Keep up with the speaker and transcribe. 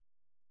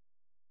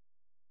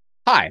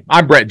Hi,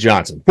 I'm Brett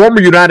Johnson,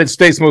 former United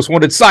States most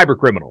wanted cyber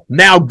criminal,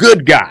 now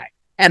good guy,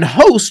 and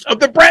host of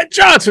The Brett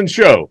Johnson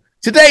Show.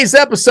 Today's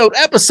episode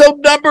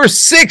number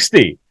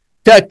 60.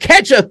 To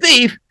catch a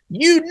thief,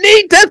 you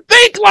need to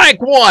think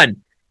like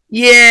one.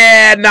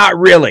 Yeah, not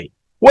really.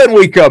 When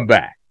we come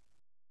back.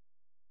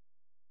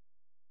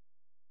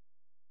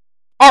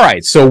 All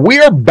right, so we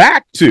are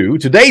back to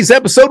today's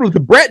episode of The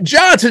Brett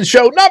Johnson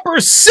Show, number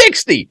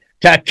 60.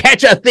 To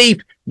catch a thief,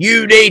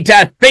 you need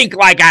to think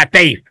like a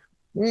thief.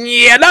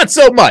 Yeah, not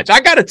so much.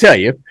 I got to tell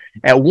you,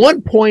 at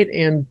one point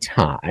in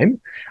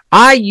time,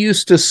 I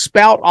used to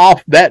spout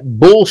off that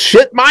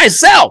bullshit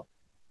myself.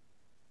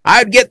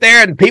 I'd get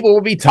there and people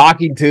would be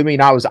talking to me,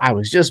 and I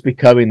was just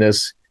becoming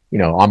this,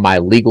 on my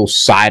legal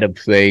side of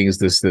things,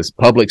 this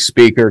public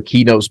speaker,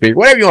 keynote speaker,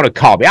 whatever you want to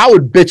call me. I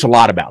would bitch a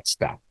lot about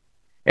stuff.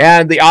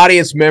 And the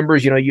audience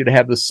members, you'd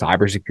have the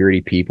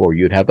cybersecurity people or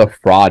you'd have the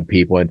fraud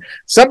people. And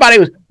somebody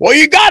was, well,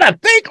 you got to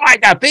think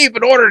like a thief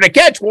in order to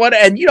catch one.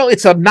 And,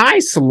 it's a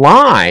nice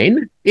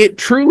line. It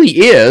truly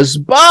is.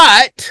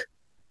 But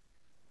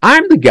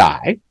I'm the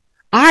guy.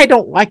 I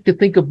don't like to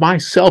think of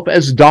myself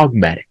as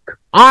dogmatic.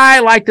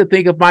 I like to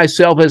think of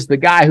myself as the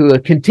guy who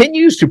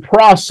continues to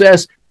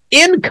process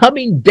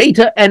incoming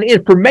data and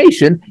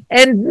information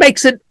and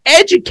makes an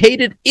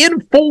educated,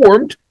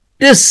 informed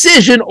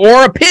decision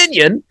or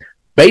opinion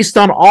based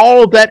on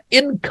all of that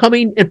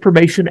incoming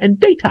information and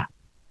data.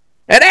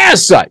 And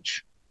as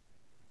such,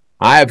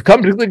 I have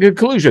come to the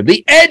conclusion,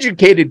 the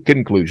educated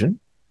conclusion,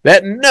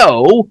 that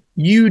no,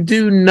 you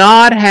do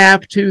not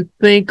have to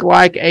think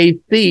like a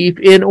thief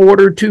in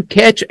order to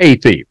catch a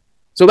thief.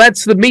 So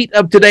that's the meat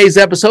of today's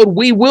episode.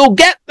 We will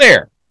get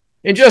there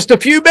in just a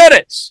few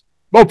minutes.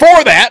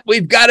 Before that,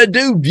 we've got to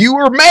do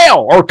viewer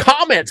mail or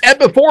comments. And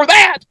before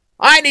that,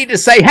 I need to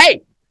say,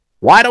 hey,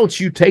 why don't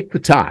you take the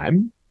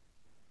time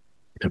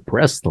to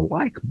press the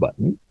like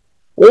button,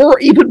 or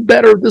even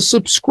better, the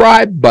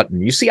subscribe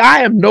button. You see, I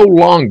am no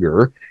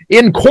longer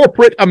in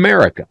corporate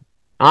America.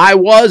 I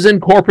was in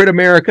corporate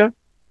America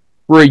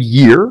for a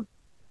year,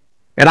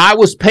 and I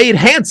was paid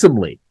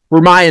handsomely for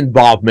my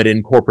involvement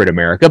in corporate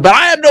America, but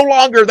I am no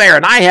longer there,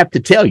 and I have to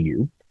tell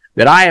you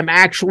that I am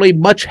actually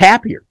much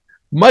happier,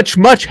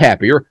 much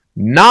happier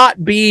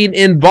not being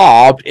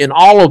involved in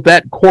all of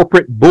that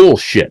corporate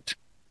bullshit.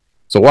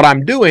 So what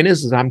I'm doing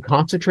is I'm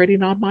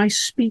concentrating on my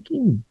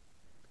speaking,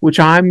 which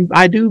I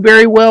do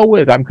very well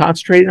with. I'm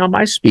concentrating on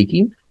my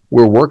speaking.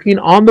 We're working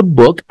on the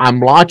book. I'm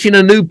launching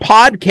a new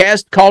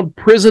podcast called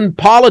Prison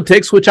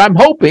Politics, which I'm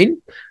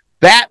hoping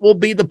that will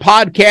be the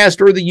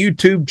podcast or the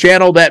YouTube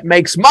channel that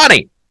makes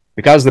money,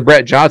 because the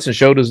Brett Johnson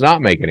Show does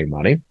not make any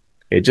money.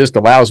 It just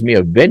allows me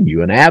a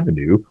venue, an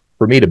avenue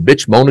for me to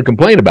bitch, moan, and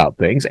complain about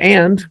things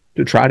and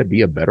to try to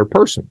be a better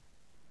person,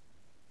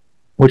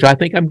 which I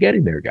think I'm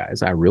getting there,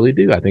 guys. I really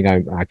do. I think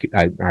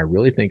I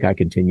really think I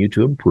continue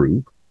to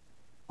improve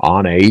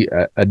on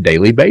a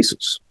daily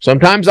basis.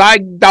 Sometimes I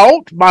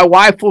don't. My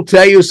wife will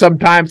tell you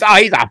sometimes, oh,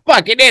 he's a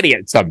fucking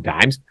idiot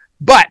sometimes.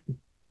 But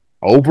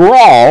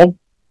overall,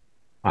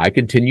 I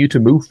continue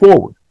to move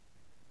forward.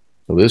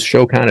 So this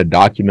show kind of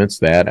documents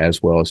that,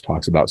 as well as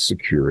talks about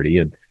security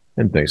and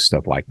things,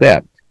 stuff like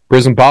that.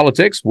 Prison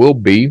Politics will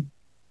be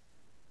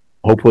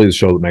hopefully the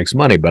show that makes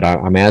money, but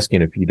I'm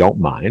asking, if you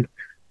don't mind,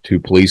 to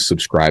please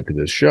subscribe to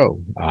this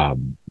show.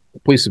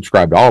 Please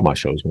subscribe to all my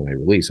shows when they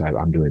release.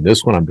 I'm doing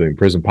this one. I'm doing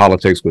Prison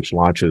Politics, which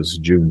launches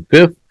June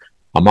 5th.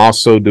 I'm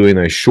also doing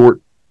a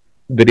short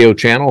video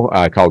channel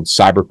called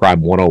Cybercrime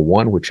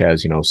 101, which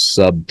has,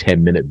 sub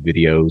 10-minute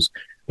videos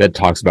that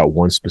talks about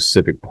one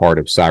specific part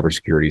of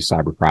cybersecurity,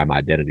 cybercrime,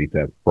 identity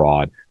theft,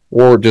 fraud,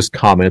 or just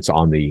comments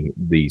on the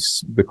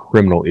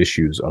criminal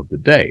issues of the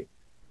day.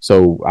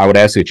 So I would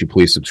ask that you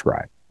please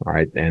subscribe. All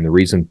right. And the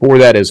reason for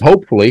that is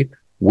hopefully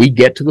we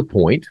get to the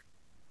point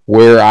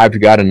where I've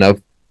got enough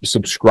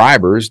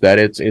subscribers that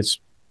it's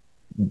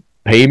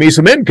paying me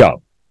some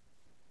income.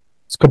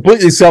 It's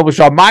completely selfish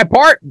on my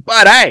part,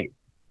 but hey,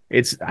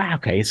 it's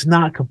okay. It's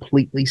not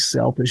completely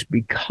selfish,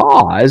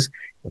 because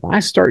if I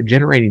start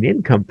generating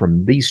income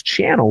from these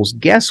channels,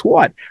 guess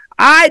what?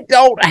 I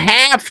don't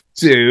have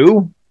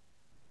to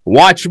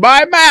watch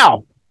my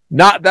mouth.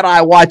 Not that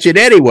I watch it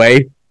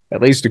anyway,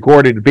 at least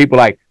according to people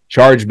like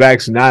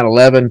Chargebacks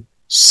 9/11,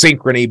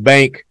 Synchrony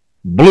Bank,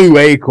 Blue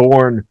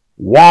Acorn,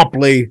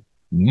 Womply,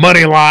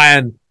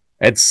 Moneyline,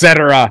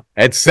 etc.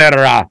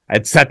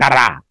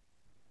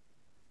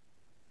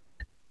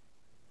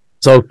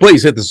 So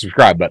please hit the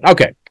subscribe button.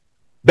 Okay.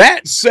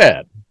 That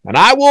said, and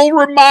I will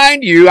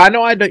remind you, I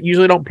know I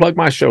usually don't plug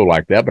my show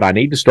like that, but I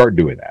need to start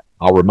doing that.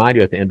 I'll remind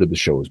you at the end of the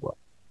show as well.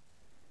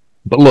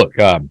 But look,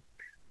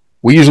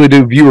 we usually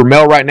do viewer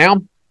mail right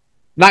now.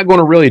 Not going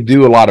to really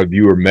do a lot of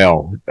viewer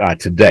mail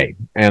today.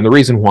 And the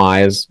reason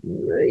why is,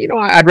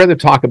 I'd rather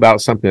talk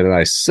about something that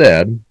I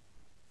said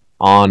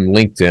on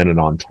LinkedIn and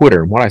on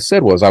Twitter. And what I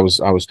said was I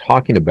was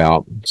talking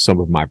about some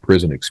of my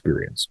prison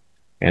experience.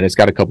 And it's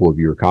got a couple of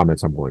viewer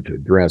comments I'm going to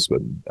address.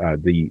 But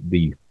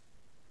the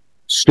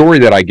story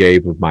that I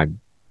gave of my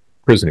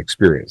prison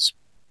experience,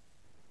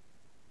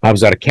 I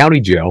was at a county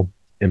jail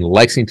in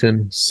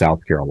Lexington,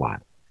 South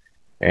Carolina.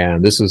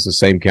 And this is the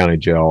same county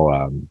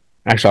jail.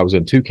 Actually, I was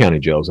in two county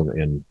jails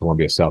in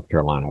Columbia, South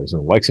Carolina. I was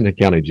in Lexington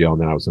County Jail,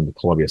 and then I was in the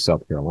Columbia,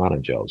 South Carolina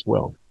jail as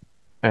well.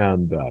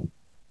 And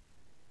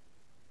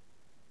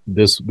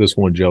this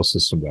one jail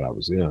system that I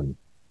was in,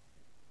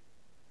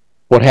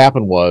 what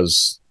happened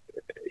was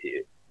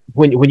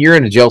when you're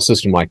in a jail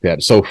system like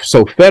that, so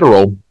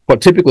federal,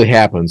 what typically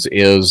happens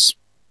is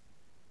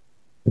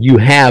you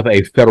have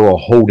a federal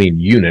holding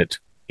unit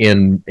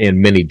in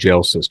many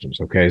jail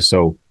systems. Okay,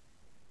 so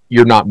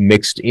you're not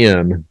mixed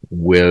in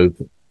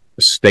with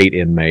state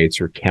inmates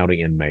or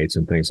county inmates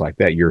and things like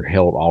that. You're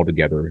held all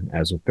together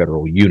as a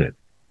federal unit.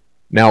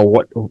 Now,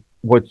 what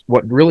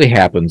really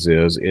happens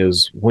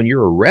is when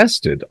you're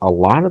arrested, a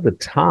lot of the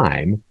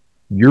time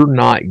you're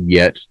not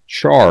yet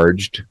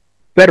charged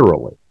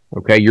federally.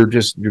 Okay, you're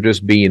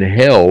just being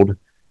held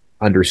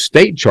under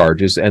state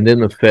charges, and then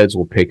the feds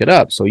will pick it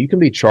up. So you can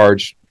be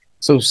charged.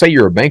 So say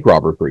you're a bank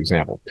robber, for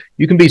example.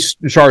 You can be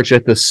charged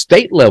at the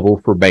state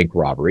level for bank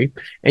robbery,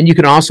 and you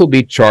can also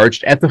be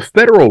charged at the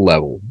federal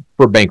level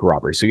for bank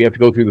robbery. So you have to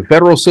go through the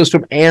federal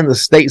system and the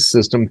state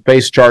system,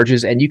 face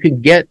charges, and you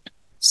can get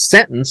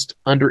sentenced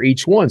under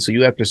each one. So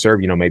you have to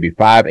serve, maybe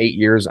 5-8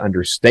 years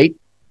under state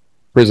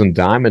prison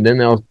time, and then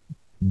they'll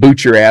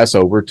boot your ass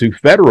over to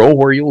federal,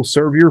 where you'll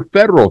serve your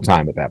federal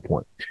time at that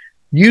point.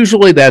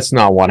 Usually that's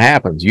not what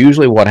happens.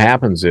 Usually what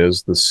happens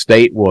is the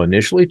state will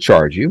initially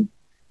charge you,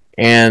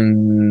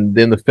 and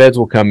then the feds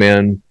will come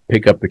in,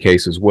 pick up the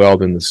case as well.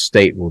 Then the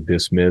state will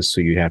dismiss,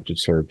 so you have to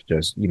serve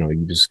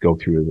you just go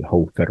through the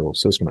whole federal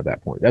system at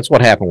that point. That's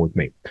what happened with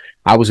me.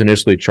 I was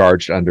initially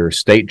charged under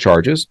state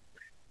charges.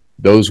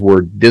 Those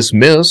were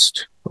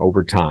dismissed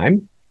over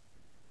time,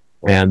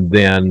 and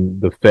then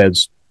the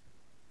feds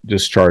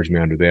discharged me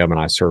under them, and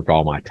I served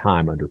all my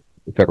time under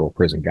the federal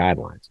prison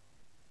guidelines.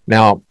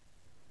 Now,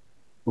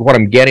 what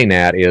I'm getting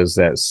at is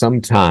that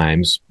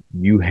sometimes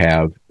you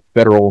have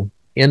federal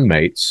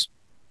inmates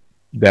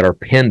that are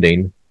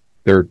pending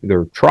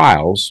their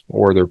trials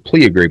or their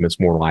plea agreements,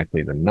 more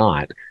likely than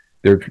not.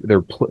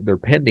 They're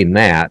pending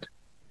that,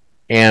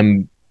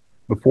 and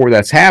before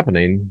that's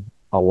happening,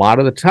 not a lot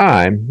of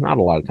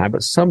time,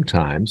 but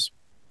sometimes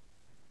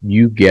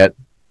you get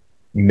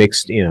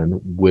mixed in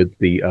with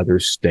the other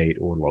state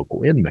or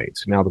local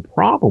inmates. Now, the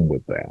problem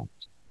with that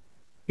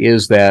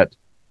is that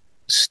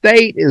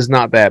state is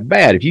not that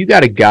bad. If you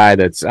got a guy I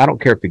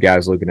don't care if the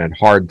guy's looking at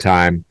hard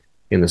time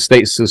in the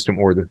state system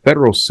or the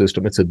federal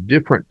system, it's a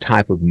different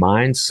type of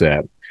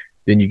mindset.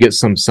 Then you get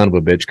some son of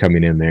a bitch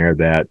coming in there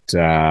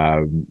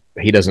that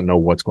he doesn't know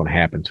what's going to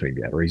happen to him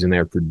yet, or he's in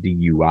there for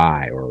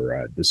DUI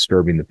or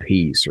disturbing the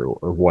peace or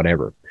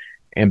whatever.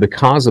 And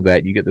because of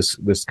that, you get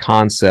this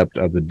concept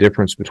of the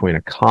difference between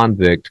a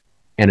convict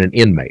and an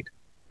inmate.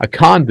 A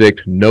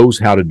convict knows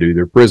how to do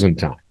their prison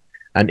time.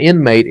 An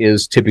inmate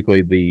is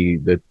typically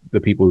the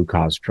people who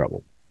cause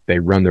trouble. They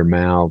run their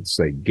mouths,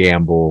 they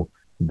gamble,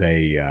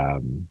 they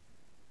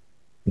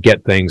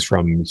get things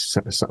from,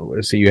 so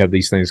you have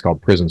these things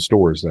called prison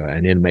stores.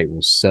 An inmate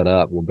will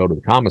go to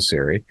the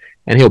commissary,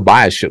 and he'll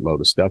buy a shitload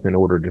of stuff in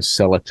order to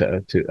sell it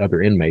to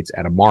other inmates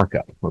at a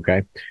markup.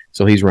 Okay,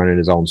 so he's running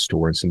his own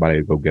store, and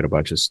somebody will go get a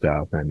bunch of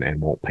stuff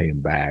and won't pay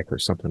him back or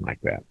something like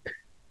that.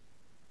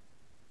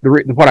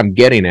 What I'm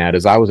getting at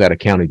is I was at a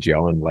county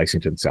jail in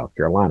Lexington, South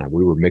Carolina.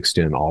 We were mixed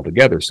in all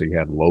together, so you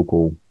had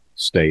local,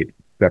 state,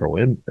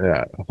 federal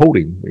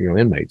holding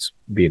inmates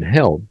being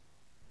held.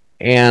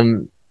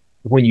 And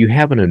when you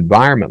have an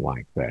environment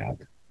like that,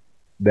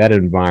 that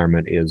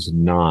environment is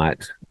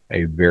not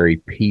a very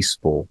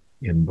peaceful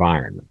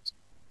environment.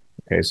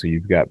 Okay, so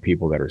you've got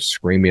people that are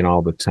screaming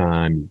all the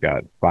time. You've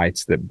got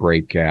fights that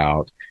break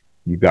out.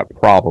 You've got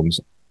problems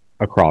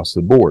across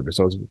the board.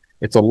 So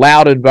it's a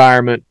loud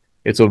environment.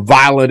 It's a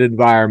violent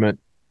environment.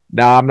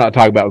 Now, I'm not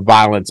talking about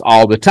violence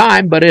all the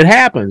time, but it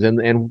happens.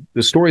 And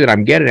the story that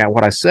I'm getting at,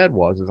 what I said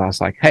was I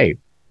was like, hey,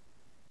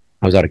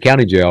 I was at a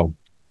county jail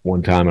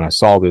one time, and I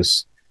saw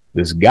this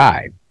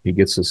guy. He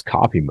gets this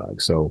coffee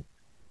mug. So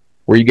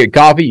where you get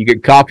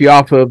coffee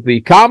off of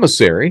the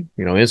commissary,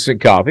 instant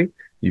coffee.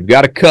 You've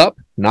got a cup,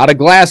 not a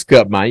glass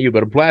cup, mind you,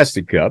 but a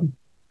plastic cup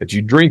that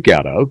you drink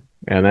out of.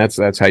 And that's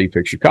how you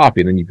fix your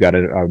coffee. And then you've got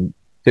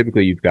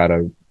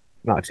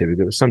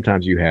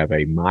sometimes you have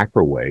a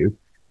microwave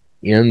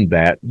in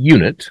that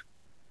unit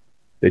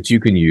that you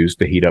can use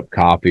to heat up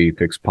coffee,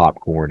 fix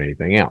popcorn,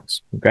 anything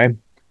else. Okay.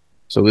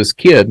 So this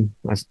kid,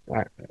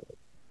 I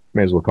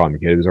may as well call him a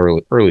kid. He was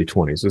early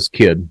 20s. This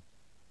kid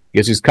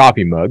gets his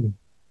coffee mug,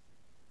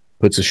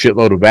 puts a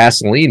shitload of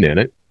Vaseline in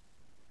it,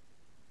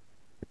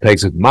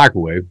 takes it to the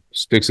microwave,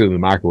 sticks it in the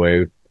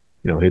microwave,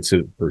 hits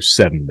it for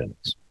 7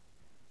 minutes.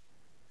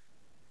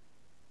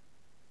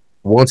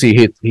 Once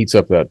he heats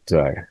up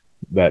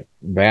that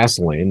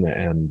Vaseline,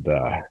 and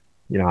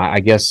I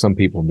guess some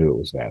people knew it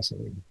was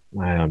Vaseline,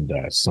 and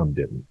some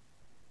didn't.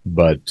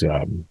 But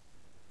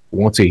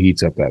once he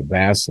heats up that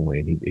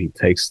Vaseline, he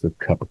takes the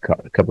cup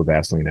of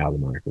Vaseline out of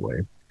the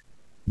microwave,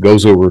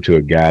 goes over to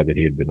a guy that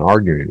he had been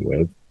arguing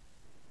with,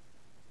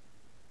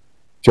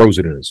 throws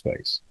it in his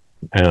face,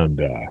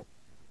 and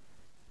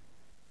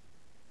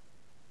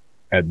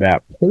at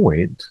that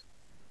point,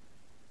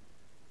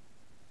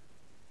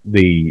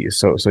 the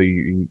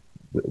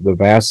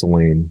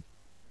Vaseline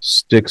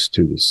sticks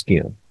to the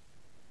skin,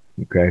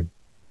 okay,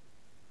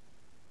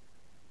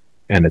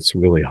 and it's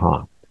really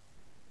hot,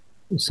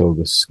 so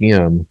the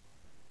skin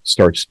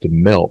starts to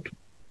melt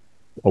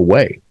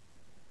away.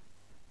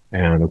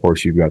 And of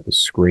course, you've got the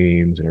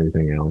screams and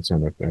everything else.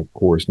 And of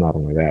course, not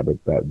only that,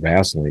 but that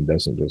Vaseline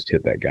doesn't just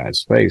hit that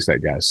guy's face.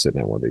 That guy's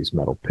sitting at one of these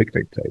metal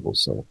picnic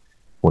tables. So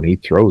when he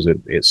throws it,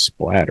 it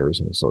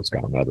splatters. And so it's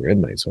got another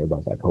inmate. So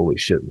everybody's like, holy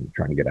shit, and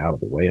trying to get out of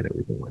the way and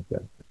everything like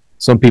that.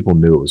 Some people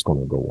knew it was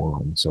going to go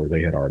on, so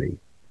they had already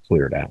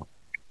cleared out.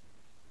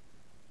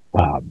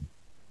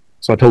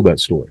 So I told that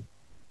story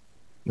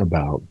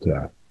about,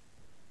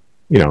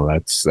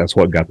 that's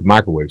what got the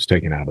microwaves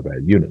taken out of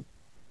that unit.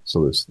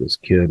 So this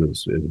kid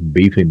is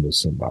beefing with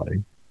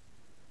somebody,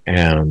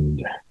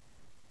 and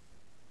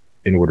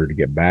in order to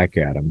get back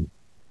at him,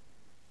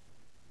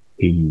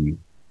 he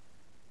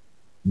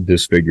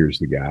disfigures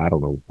the guy. I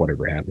don't know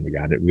whatever happened to the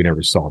guy. We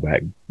never saw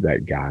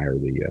that guy or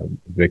the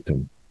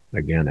victim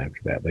again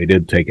after that. They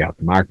did take out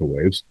the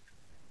microwaves,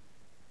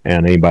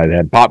 and anybody that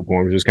had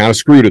popcorn was just kind of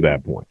screwed at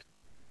that point.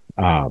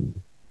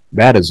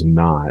 That is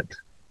not,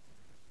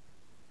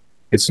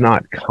 it's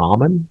not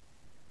common,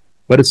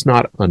 but it's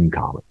not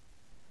uncommon.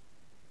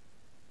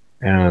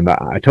 And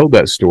I told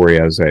that story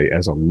as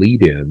a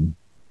lead-in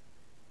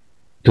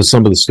to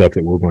some of the stuff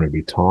that we're going to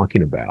be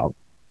talking about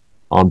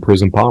on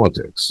prison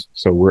politics.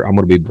 So I'm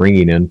going to be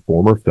bringing in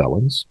former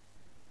felons.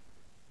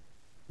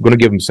 I'm going to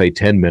give them, say,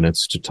 10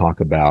 minutes to talk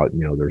about,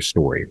 their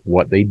story,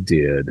 what they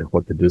did,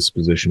 what the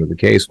disposition of the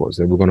case was.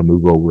 Then we're going to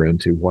move over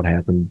into what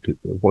happened,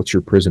 what's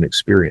your prison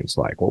experience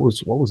like? What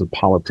was the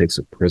politics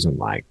of prison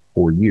like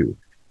for you?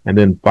 And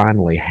then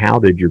finally, how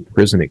did your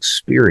prison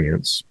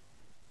experience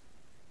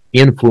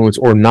influence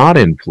or not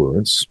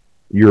influence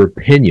your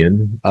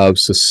opinion of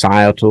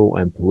societal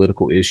and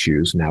political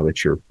issues now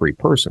that you're a free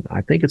person?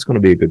 I think it's going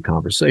to be a good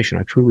conversation.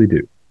 I truly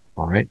do.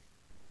 All right.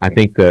 I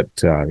think that,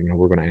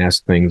 we're going to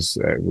ask things,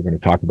 we're going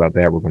to talk about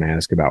that. We're going to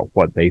ask about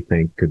what they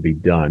think could be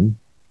done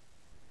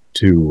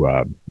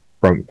to,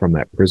 from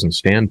that prison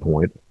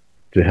standpoint,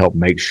 to help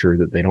make sure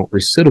that they don't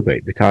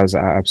recidivate. Because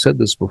I've said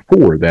this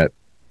before, that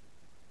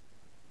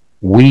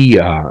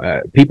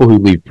people who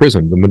leave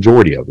prison, the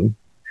majority of them,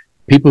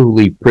 people who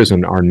leave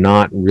prison are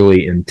not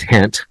really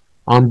intent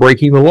on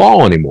breaking the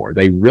law anymore.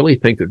 They really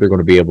think that they're going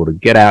to be able to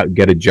get out,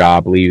 get a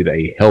job, lead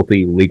a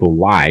healthy, legal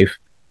life,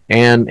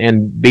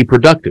 and be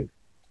productive.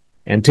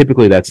 And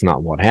typically that's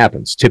not what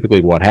happens.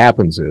 Typically what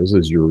happens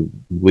is you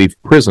leave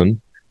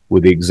prison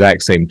with the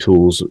exact same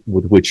tools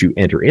with which you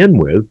enter in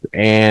with,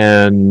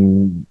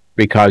 and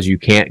because you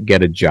can't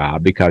get a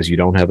job, because you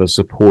don't have a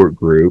support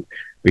group,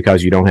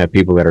 because you don't have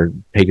people that are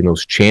taking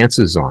those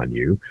chances on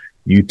you,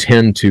 you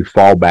tend to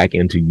fall back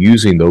into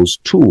using those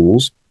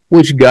tools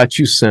which got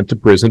you sent to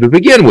prison to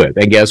begin with.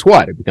 And guess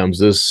what? It becomes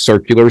this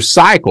circular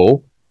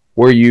cycle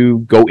where you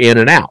go in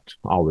and out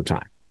all the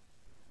time,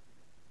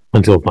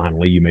 until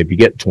finally you maybe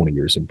get 20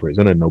 years in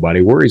prison and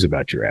nobody worries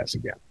about your ass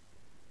again.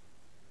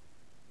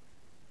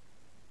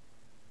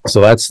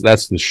 So that's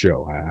the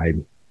show.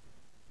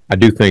 I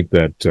do think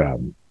that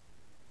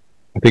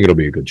I think it'll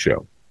be a good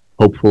show.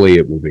 Hopefully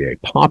it will be a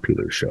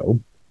popular show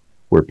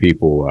where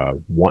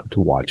people want to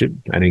watch it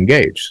and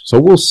engage. So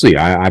we'll see.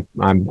 I'm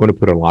going to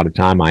put a lot of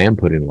time. I am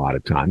putting a lot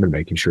of time in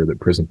making sure that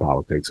Prison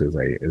Politics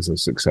is a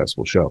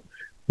successful show.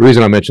 The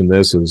reason I mention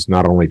this is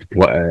not only to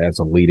play as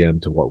a lead-in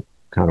to what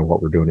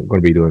we're doing,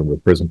 going to be doing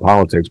with Prison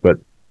Politics, but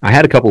I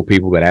had a couple of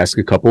people that asked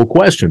a couple of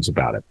questions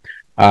about it.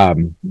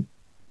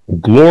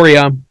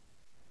 Gloria, let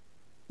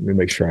me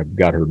make sure I've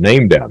got her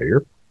name down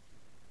here.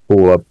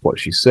 Pull up what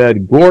she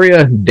said.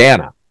 Gloria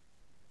Dana.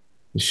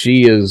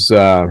 She is,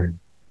 for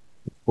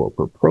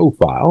her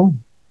profile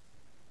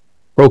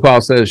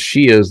says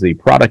she is the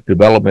product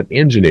development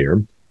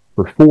engineer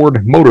for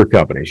Ford Motor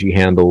Company. She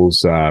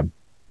handles,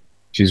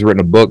 she's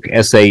written a book,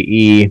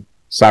 SAE,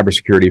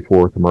 Cybersecurity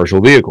for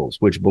Commercial Vehicles,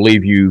 which,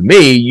 believe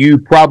you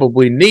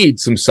probably need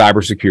some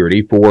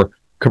cybersecurity for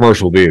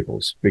commercial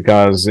vehicles,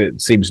 because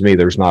it seems to me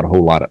there's not a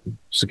whole lot of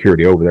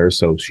security over there.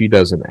 So she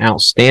does an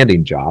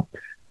outstanding job.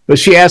 But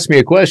she asked me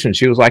a question.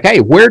 She was like, hey,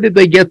 where did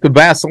they get the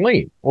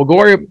Vaseline? Well,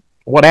 Gloria,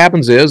 what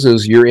happens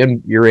is you're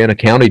in a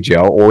county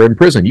jail or in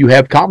prison. You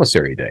have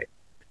commissary day.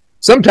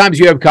 Sometimes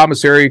you have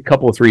commissary a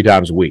couple of 3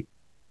 times a week.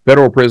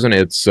 Federal prison,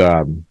 it's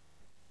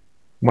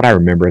what I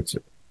remember.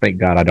 Thank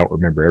God I don't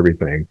remember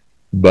everything,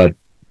 but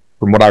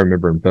from what I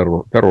remember in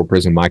federal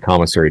prison, my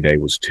commissary day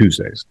was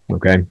Tuesdays.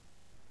 Okay,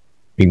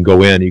 you can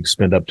go in. You can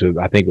spend up to,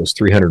 I think it was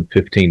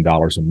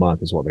 $315 a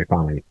month is what they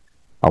finally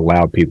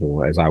allowed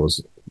people as I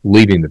was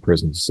leaving the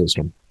prison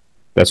system.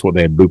 That's what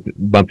they had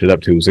bumped it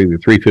up to. It was either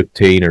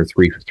 $315 or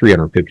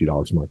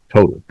 $350 a month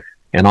total.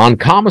 And on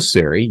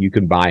commissary, you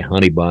can buy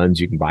honey buns,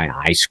 you can buy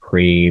ice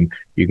cream,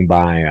 you can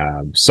buy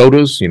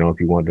sodas. If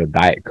you wanted a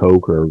Diet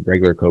Coke or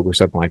regular Coke or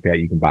something like that,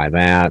 you can buy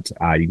that.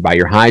 You can buy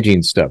your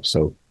hygiene stuff.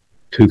 So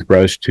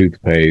toothbrush,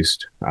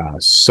 toothpaste,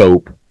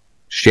 soap,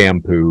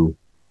 shampoo,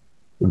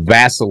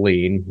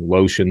 Vaseline,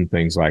 lotion,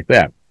 things like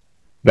that.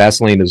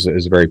 Vaseline is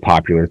a very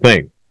popular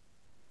thing.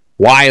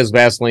 Why is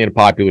Vaseline a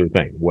popular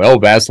thing? Well,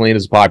 Vaseline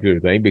is a popular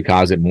thing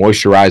because it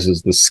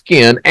moisturizes the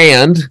skin,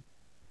 and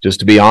just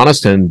to be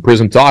honest, in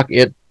prison talk,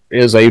 it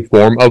is a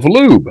form of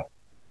lube.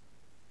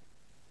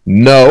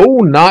 No,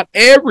 not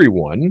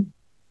everyone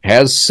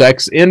has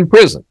sex in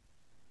prison,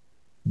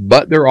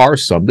 but there are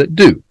some that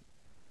do.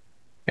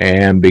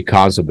 And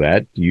because of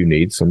that, you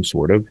need some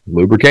sort of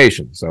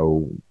lubrication.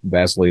 So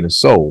Vaseline is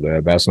sold.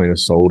 Vaseline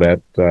is sold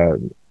at,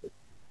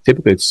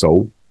 typically it's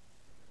sold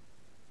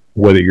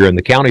whether you're in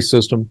the county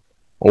system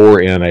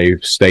or in a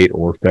state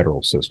or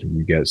federal system.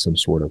 You get some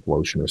sort of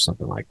lotion or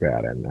something like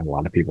that. And a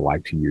lot of people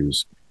like to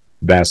use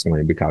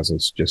Vaseline because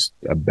it's just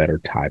a better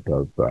type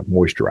of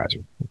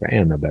moisturizer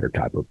and a better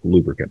type of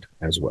lubricant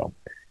as well.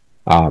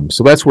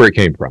 So that's where it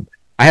came from.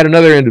 I had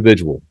another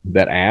individual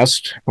that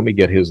asked, let me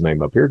get his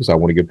name up here because I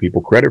want to give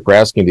people credit for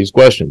asking these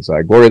questions.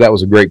 Gloria, that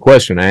was a great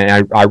question.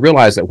 I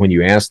realized that when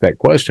you ask that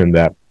question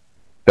that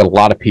a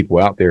lot of people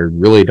out there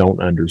really don't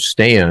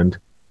understand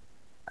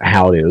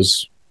how it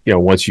is,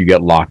 once you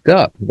get locked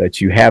up,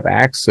 that you have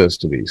access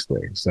to these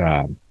things.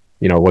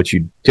 What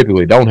you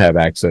typically don't have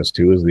access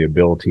to is the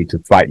ability to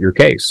fight your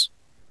case.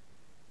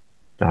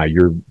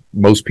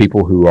 Most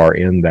people who are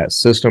in that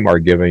system are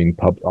given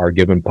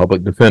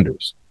public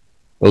defenders.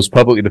 Those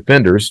public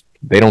defenders,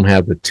 they don't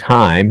have the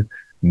time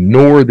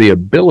nor the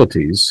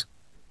abilities,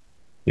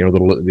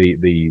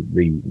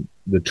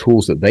 the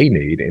tools that they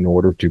need in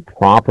order to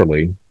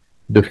properly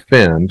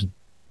defend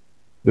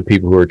the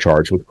people who are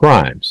charged with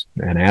crimes.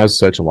 And as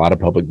such, a lot of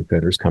public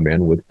defenders come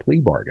in with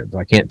plea bargains.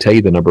 I can't tell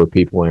you the number of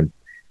people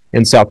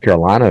in South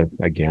Carolina,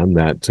 again,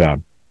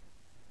 that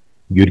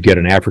you'd get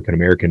an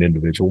African-American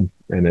individual,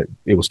 and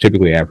it was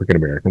typically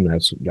African-American.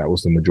 That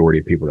was the majority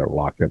of people that were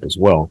locked up as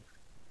well.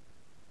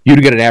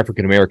 You'd get an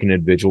African-American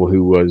individual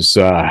who was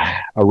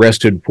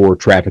arrested for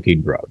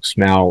trafficking drugs.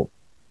 Now,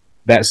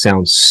 that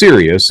sounds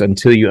serious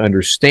until you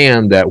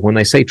understand that when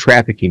they say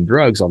trafficking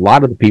drugs, a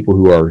lot of the people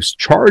who are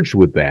charged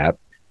with that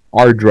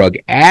are drug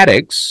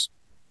addicts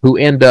who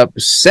end up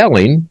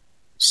selling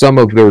some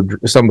of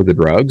the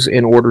drugs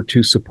in order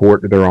to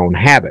support their own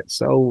habits.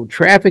 So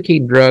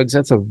trafficking drugs,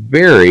 that's a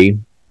very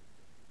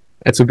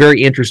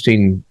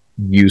interesting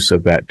use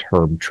of that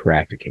term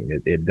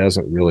trafficking. It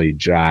doesn't really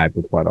jive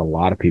with what a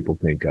lot of people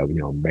think of,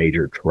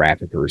 major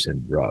traffickers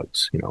in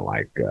drugs,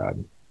 like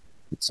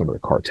some of the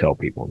cartel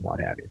people and what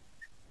have you.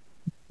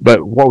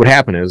 But what would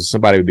happen is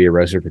somebody would be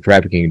arrested for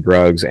trafficking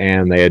drugs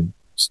and they had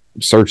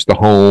searched the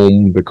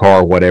home, the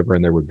car, whatever,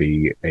 and there would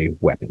be a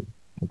weapon.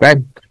 Okay?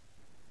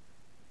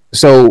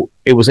 So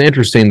it was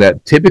interesting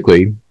that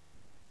typically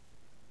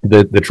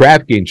the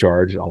trafficking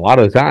charge, a lot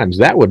of the times,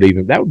 that would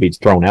be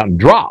thrown out and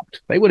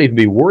dropped. They wouldn't even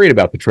be worried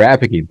about the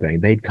trafficking thing.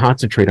 They'd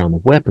concentrate on the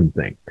weapon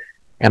thing.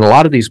 And a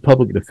lot of these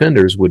public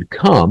defenders would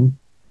come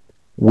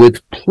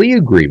with plea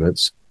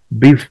agreements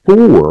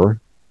before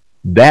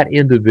that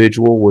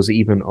individual was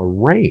even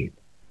arraigned.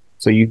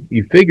 So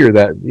you figure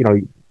that,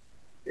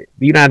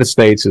 the United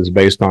States is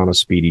based on a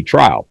speedy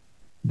trial.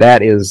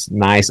 That is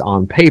nice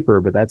on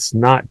paper, but that's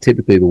not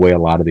typically the way a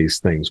lot of these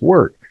things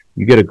work.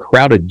 You get a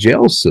crowded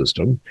jail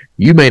system,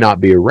 you may not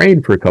be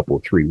arraigned for a couple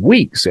of 3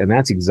 weeks, and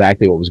that's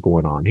exactly what was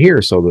going on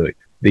here. So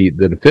the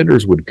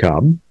defenders would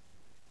come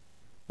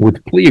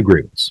with plea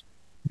agreements.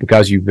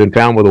 Because you've been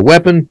found with a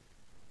weapon,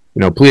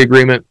 plea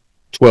agreement,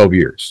 12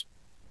 years.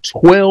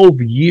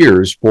 12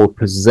 years for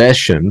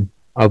possession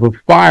of a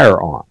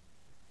firearm,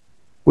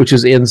 which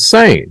is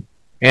insane.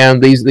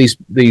 And these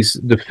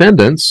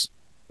defendants,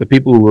 the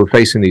people who were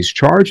facing these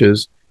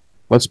charges,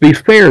 let's be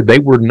fair, they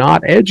were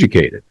not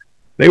educated.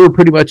 They were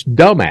pretty much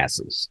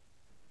dumbasses.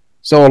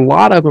 So a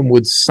lot of them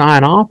would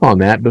sign off on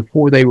that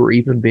before they were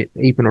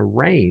even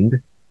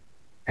arraigned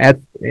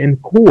in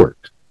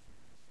court.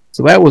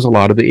 So that was a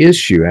lot of the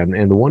issue.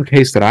 And the one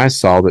case that I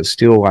saw that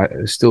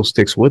still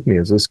sticks with me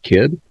is this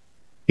kid.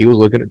 He was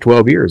looking at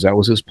 12 years. That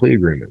was his plea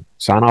agreement.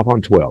 Sign off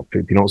on 12.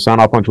 If you don't sign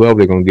off on 12,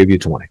 they're going to give you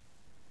 20.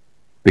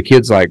 The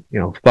kid's like,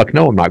 fuck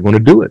no, I'm not going to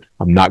do it.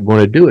 I'm not going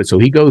to do it. So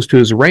he goes to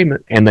his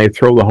arraignment, and they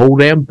throw the whole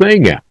damn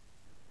thing out.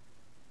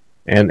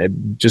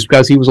 And just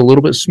because he was a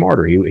little bit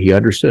smarter, he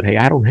understood, hey,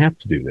 I don't have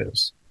to do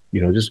this.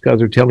 Just because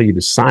they're telling you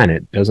to sign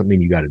it doesn't mean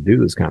you got to do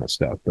this kind of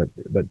stuff.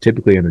 But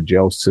typically in the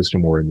jail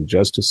system or in the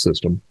justice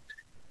system,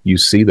 you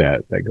see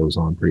that goes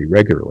on pretty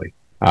regularly.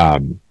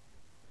 The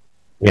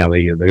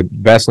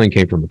Vaseline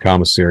came from the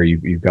commissary.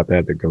 You've got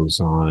that goes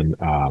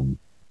on.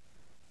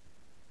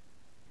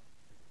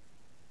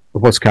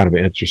 What's kind of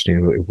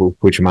interesting,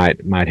 which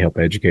might help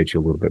educate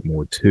you a little bit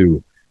more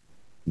too,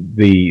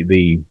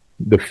 the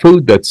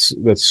food that's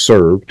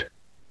served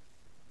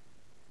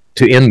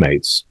to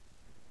inmates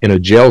in a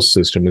jail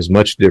system is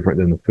much different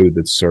than the food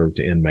that's served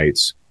to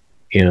inmates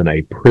in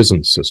a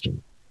prison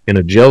system. In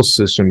a jail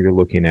system, you're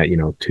looking at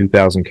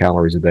 2,000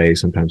 calories a day,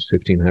 sometimes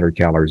 1,500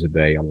 calories a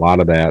day. A lot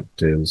of that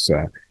is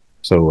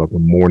so. In the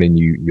morning,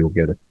 you'll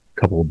get a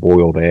couple of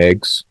boiled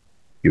eggs,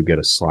 you'll get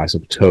a slice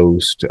of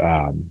toast.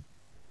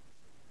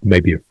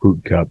 Maybe a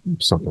fruit cup,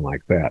 something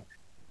like that.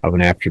 of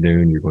an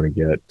afternoon, you're going to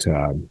get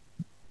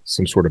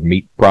some sort of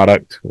meat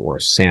product or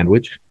a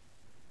sandwich,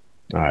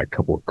 a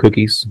couple of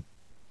cookies,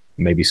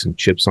 maybe some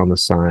chips on the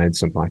side,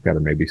 something like that, or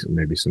maybe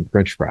some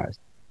French fries.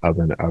 Of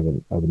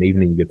an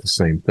evening, you get the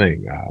same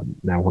thing.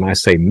 Now, when I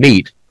say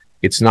meat,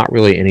 it's not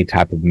really any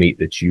type of meat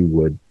that you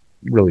would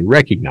really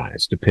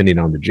recognize. Depending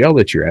on the gel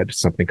that you're at, it's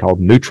something called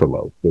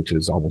Nutriloaf, which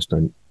is almost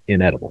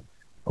inedible.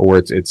 Or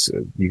it's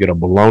you get a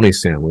bologna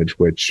sandwich,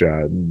 which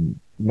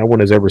no one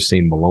has ever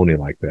seen bologna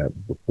like that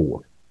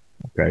before.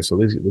 Okay, so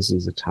this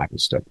is the type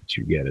of stuff that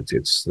you get.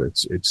 It's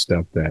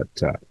stuff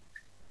that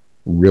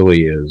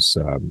really is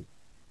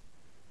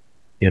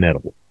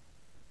inedible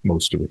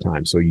most of the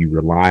time. So you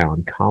rely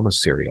on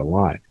commissary a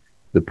lot.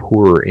 The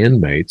poorer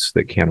inmates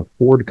that can't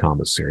afford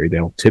commissary,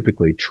 they'll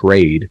typically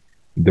trade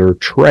their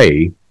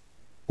tray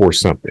for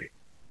something.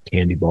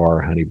 Candy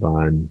bar, honey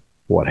bun,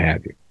 what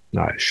have you.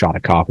 A shot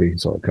of coffee,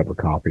 so a cup of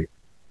coffee,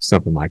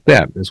 something like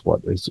that is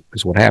what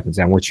happens.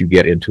 And once you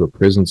get into a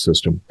prison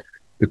system,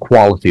 the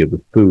quality of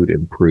the food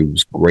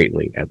improves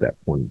greatly at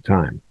that point in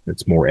time.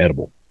 It's more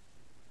edible.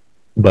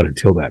 But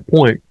until that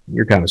point,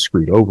 you're kind of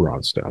screwed over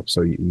on stuff.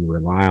 So you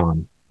rely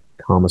on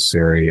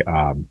commissary.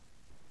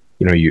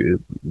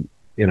 You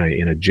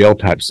in a jail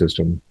type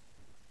system,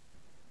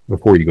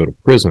 before you go to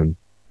prison,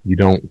 you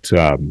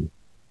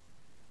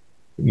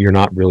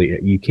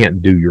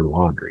can't do your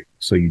laundry.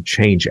 So you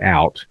change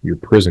out your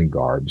prison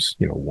garbs,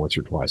 once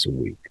or twice a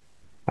week.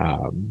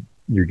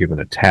 You're given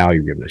a towel,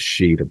 you're given a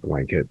sheet, a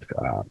blanket,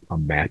 a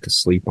mat to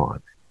sleep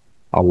on.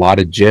 A lot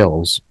of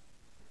jails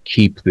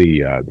keep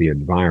the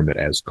environment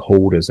as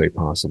cold as they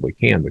possibly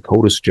can. The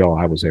coldest jail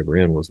I was ever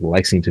in was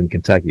Lexington,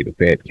 Kentucky, the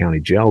Fayette County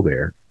Jail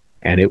there,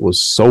 and it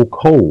was so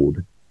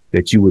cold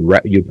that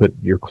you'd put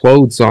your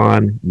clothes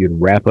on, you'd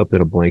wrap up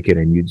in a blanket,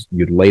 and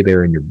you'd lay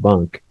there in your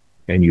bunk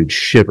and you'd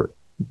shiver,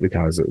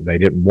 because they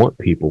didn't want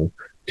people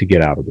to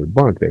get out of their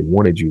bunk. They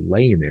wanted you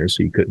laying there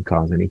so you couldn't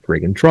cause any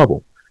friggin'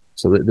 trouble.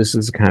 So this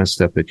is the kind of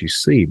stuff that you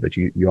see. But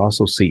you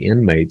also see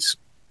inmates,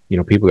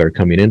 people that are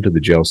coming into the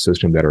jail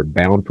system that are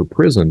bound for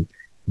prison.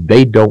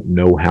 They don't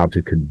know how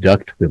to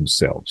conduct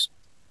themselves.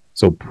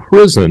 So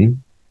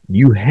prison,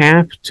 there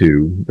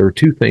are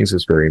two things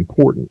that's very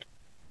important.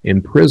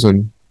 In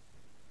prison,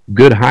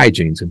 good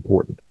hygiene is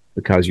important,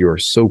 because you are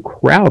so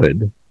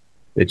crowded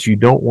that you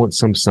don't want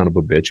some son of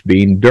a bitch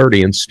being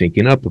dirty and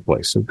stinking up the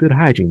place. So good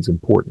hygiene is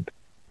important.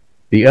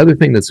 The other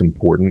thing that's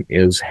important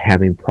is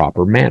having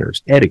proper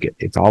manners, etiquette.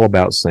 It's all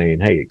about saying,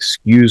 hey,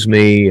 excuse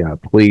me,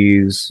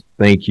 please,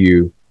 thank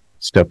you,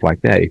 stuff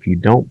like that. If you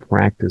don't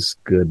practice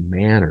good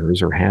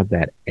manners or have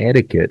that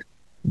etiquette,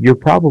 you're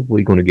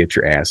probably going to get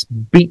your ass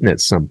beaten at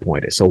some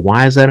point. So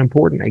why is that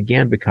important?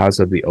 Again, because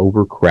of the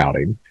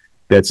overcrowding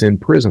that's in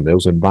prison.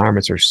 Those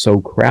environments are so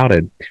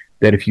crowded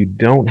that if you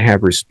don't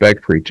have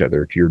respect for each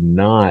other, if you're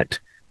not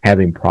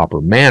having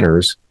proper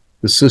manners,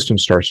 the system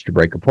starts to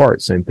break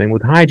apart. Same thing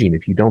with hygiene.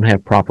 If you don't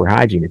have proper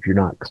hygiene, if you're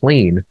not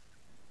clean,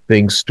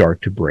 things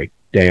start to break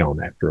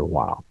down after a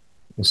while.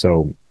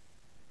 So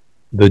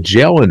the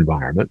jail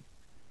environment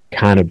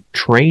kind of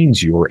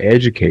trains you or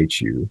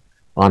educates you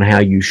on how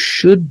you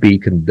should be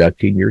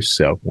conducting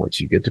yourself once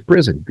you get to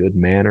prison. Good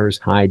manners,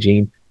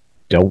 hygiene,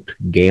 don't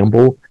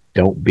gamble,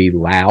 don't be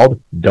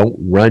loud, don't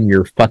run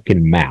your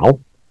fucking mouth,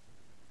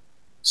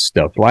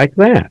 stuff like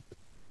that.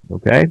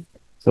 Okay?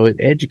 So it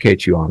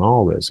educates you on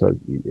all this. So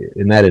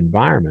in that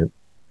environment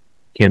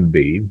can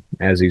be,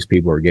 as these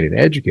people are getting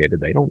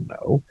educated, they don't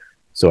know.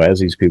 So as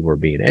these people are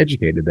being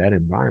educated, that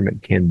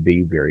environment can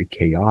be very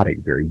chaotic,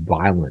 very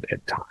violent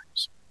at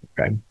times.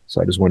 Okay? So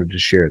I just wanted to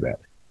share that.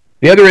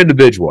 The other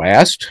individual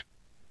asked,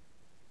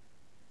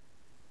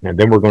 and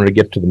then we're going to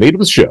get to the meat of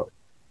the show.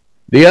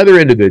 The other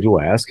individual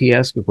asked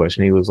a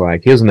question. He was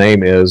like, his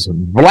name is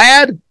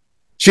Vlad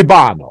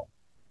Chibano,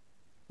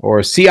 or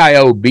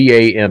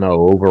Ciobano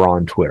over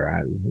on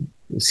Twitter.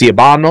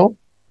 Ciobano,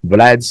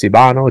 Vlad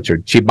Ciobano, or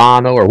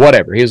Chibano, or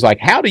whatever. He was like,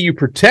 how do you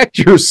protect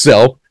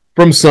yourself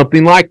from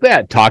something like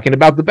that? Talking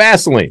about the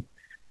Vaseline.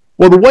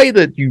 Well, the way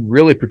that you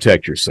really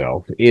protect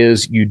yourself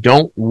is you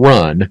don't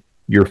run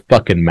your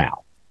fucking mouth.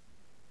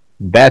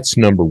 That's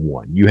number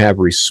one. You have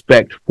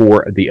respect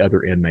for the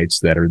other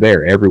inmates that are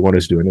there. Everyone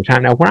is doing their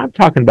time. Now, when I'm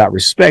talking about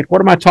respect, what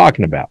am I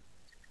talking about?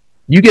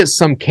 You get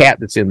some cat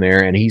that's in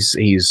there and he's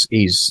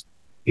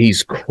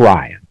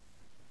crying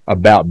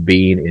about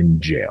being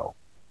in jail.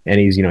 And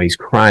he's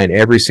crying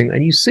every single,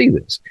 and you see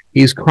this.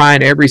 He's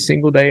crying every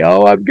single day.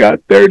 Oh, I've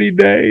got 30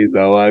 days.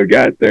 Oh, I've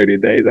got 30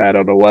 days. I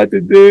don't know what to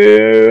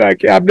do.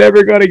 I'm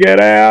never going to get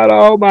out.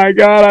 Oh my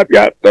God, I've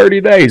got 30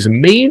 days.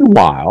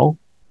 Meanwhile,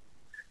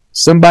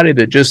 somebody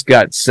that just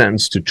got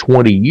sentenced to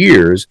 20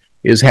 years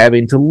is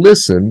having to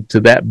listen to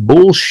that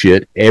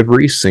bullshit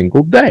every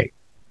single day.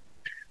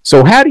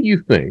 So how do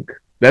you think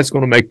that's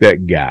going to make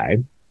that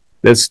guy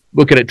that's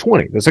looking at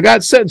 20, that's a guy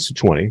that's sentenced to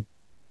 20,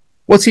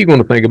 what's he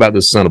going to think about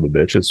this son of a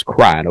bitch that's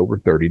crying over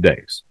 30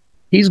 days?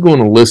 He's going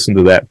to listen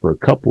to that for a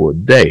couple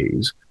of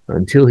days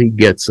until he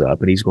gets up,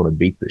 and he's going to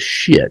beat the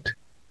shit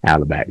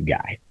out of that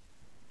guy.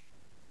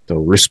 So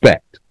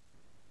respect,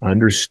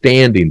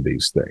 understanding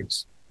these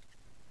things.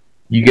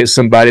 You get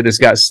somebody that's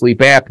got sleep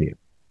apnea,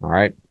 all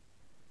right?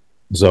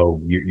 So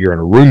you're in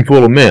a room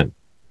full of men.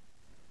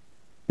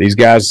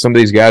 Some of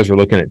these guys are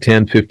looking at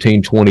 10,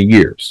 15, 20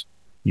 years.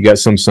 You got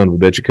some son of a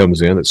bitch that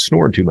comes in that's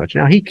snoring too much.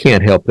 Now, he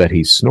can't help that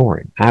he's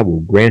snoring. I will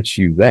grant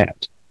you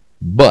that.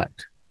 But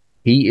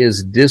he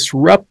is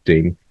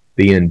disrupting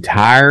the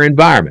entire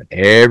environment.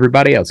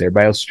 Everybody else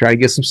is trying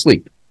to get some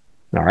sleep.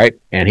 All right?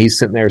 And he's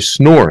sitting there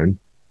snoring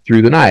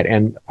through the night.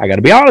 And I got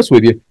to be honest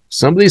with you,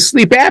 some of these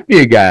sleep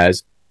apnea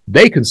guys,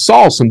 they can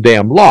saw some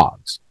damn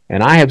logs.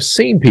 And I have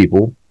seen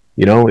people,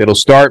 it'll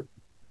start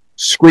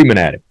screaming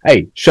at him.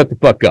 Hey, shut the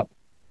fuck up.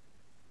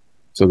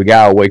 So the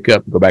guy will wake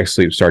up, go back to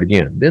sleep, start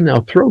again. Then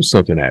they'll throw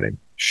something at him.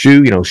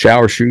 Shoe,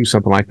 shower shoe,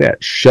 something like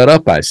that. Shut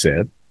up, I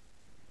said.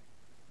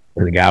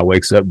 And the guy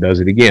wakes up, does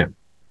it again.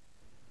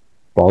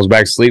 Falls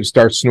back to sleep,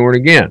 starts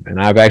snoring again.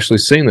 And I've actually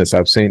seen this.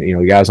 I've seen,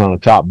 the guy's on the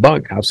top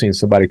bunk. I've seen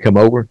somebody come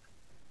over.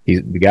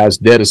 The guy's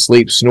dead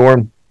asleep,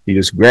 snoring. He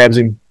just grabs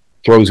him,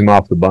 throws him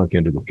off the bunk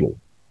into the floor.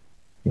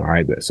 All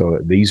right. So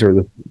these are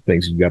the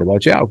things you got to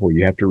watch out for.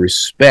 You have to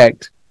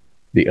respect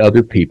the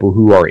other people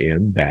who are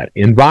in that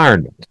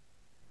environment.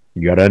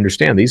 You got to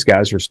understand these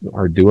guys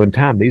are doing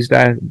time. These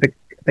guys,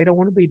 they don't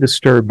want to be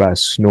disturbed by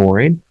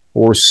snoring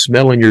or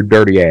smelling your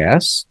dirty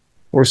ass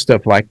or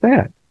stuff like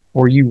that,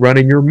 or you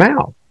running your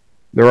mouth.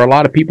 There are a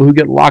lot of people who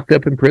get locked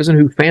up in prison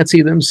who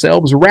fancy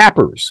themselves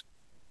rappers.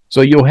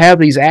 So you'll have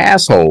these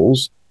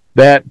assholes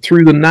that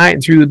through the night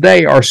and through the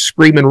day are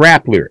screaming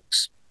rap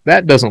lyrics.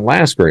 That doesn't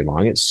last very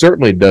long. It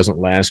certainly doesn't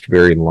last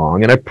very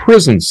long in a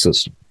prison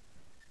system.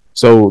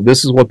 So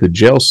this is what the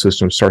jail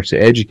system starts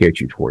to educate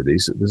you toward.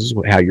 This is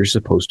how you're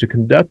supposed to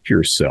conduct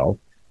yourself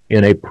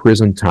in a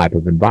prison type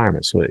of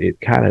environment. So it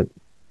kind of,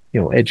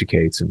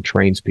 educates and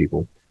trains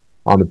people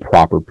on the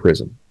proper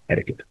prison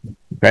etiquette.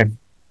 Okay.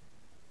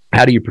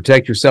 How do you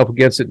protect yourself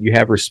against it? You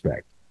have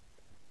respect.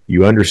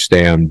 You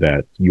understand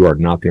that you are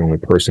not the only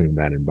person in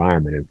that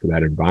environment. And for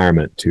that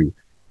environment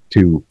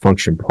to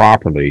function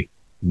properly,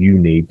 you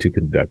need to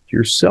conduct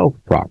yourself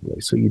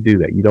properly. So you do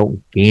that. You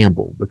don't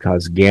gamble,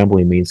 because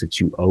gambling means that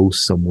you owe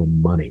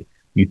someone money.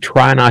 You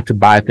try not to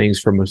buy things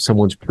from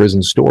someone's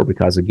prison store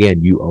because,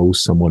 again, you owe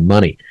someone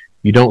money.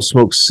 You don't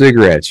smoke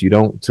cigarettes. You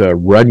don't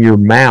run your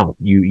mouth.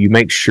 You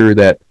make sure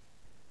that,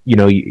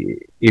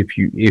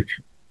 if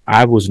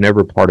I was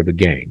never part of a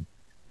gang,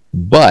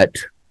 but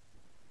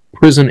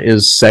prison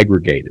is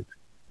segregated.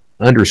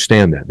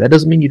 Understand that. That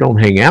doesn't mean you don't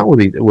hang out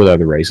with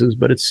other races,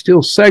 but it's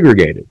still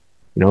segregated.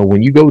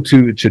 When you go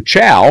to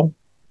chow, you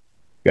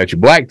got your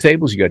black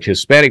tables, you got your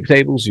Hispanic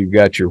tables, you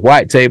got your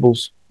white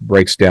tables,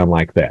 breaks down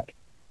like that.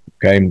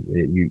 Okay.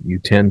 You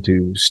tend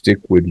to stick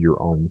with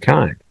your own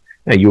kind.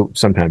 Now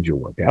sometimes you'll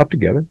work out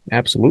together.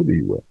 Absolutely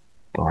you will.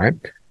 All right.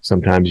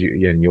 Sometimes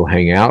you'll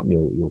hang out and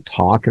you'll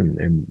talk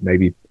and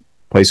maybe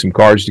play some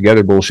cards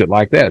together, bullshit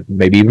like that.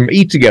 Maybe even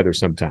eat together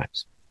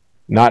sometimes.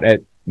 Not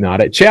at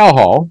chow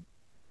hall,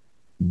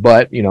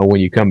 but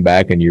when you come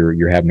back and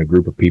you're having a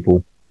group of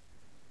people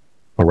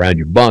around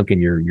your bunk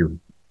and you're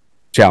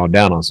chowing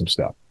down on some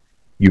stuff,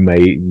 you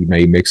may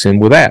mix in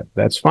with that.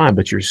 That's fine,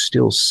 but you're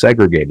still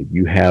segregated.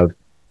 You have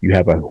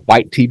a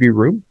white TV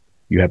room,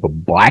 you have a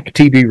black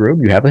TV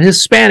room, you have a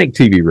Hispanic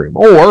TV room,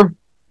 or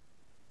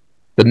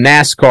the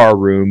NASCAR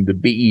room, the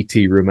BET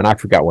room, and I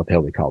forgot what the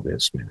hell they call the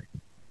Hispanic.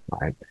 All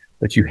right,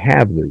 but you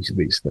have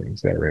these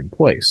things that are in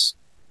place,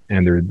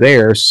 and they're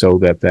there so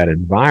that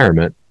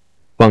environment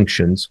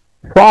functions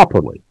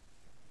properly.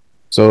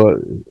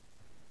 So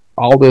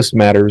all this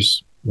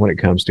matters when it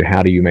comes to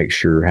how do you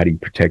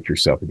protect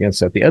yourself against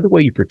that. The other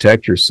way you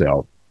protect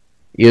yourself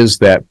is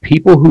that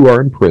people who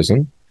are in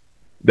prison,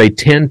 they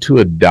tend to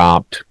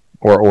adopt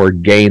or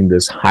gain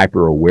this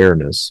hyper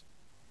awareness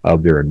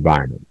of their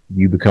environment.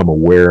 You become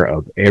aware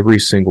of every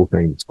single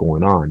thing that's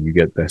going on. You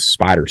get the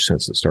spider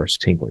sense that starts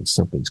tingling.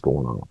 Something's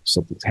going on.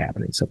 Something's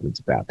happening. Something's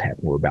about to happen.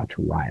 We're about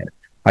to riot.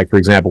 Like, for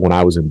example, when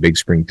I was in Big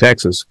Spring,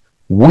 Texas,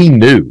 we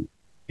knew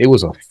it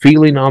was a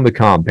feeling on the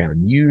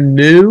compound. You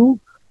knew,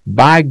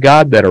 by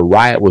God, that a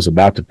riot was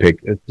about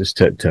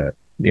to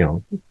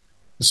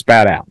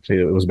spout out.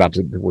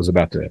 It was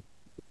about to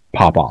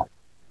pop off,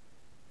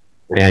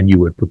 and you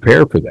would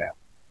prepare for that.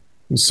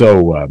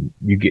 So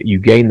you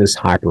gain this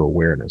hyper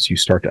awareness. You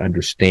start to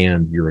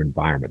understand your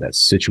environment, that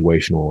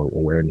situational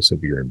awareness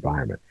of your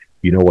environment.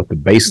 You know what the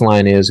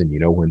baseline is, and you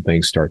know when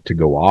things start to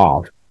go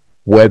off,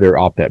 whether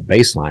off that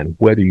baseline,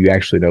 whether you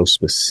actually know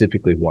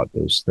specifically what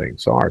those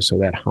things are. So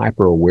that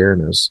hyper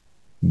awareness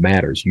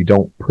matters. You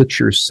don't put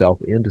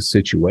yourself into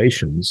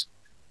situations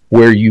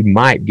where you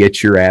might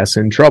get your ass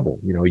in trouble.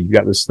 You've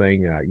got this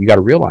thing, you got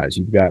to realize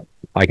you've got,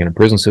 like in a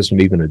prison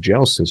system, even a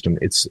jail system,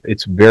 it's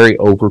very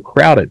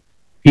overcrowded.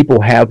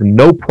 People have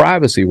no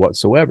privacy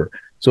whatsoever.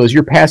 So as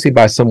you're passing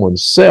by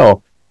someone's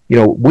cell,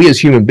 we as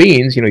human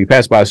beings, you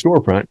pass by a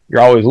storefront, you're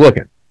always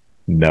looking.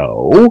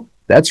 No,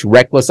 that's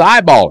reckless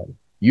eyeballing.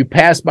 You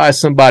pass by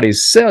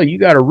somebody's cell, you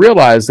got to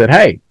realize that,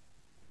 hey,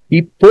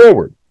 keep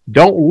forward.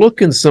 Don't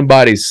look in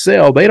somebody's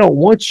cell. They don't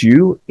want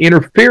you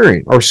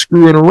interfering or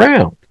screwing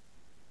around.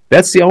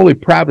 That's the only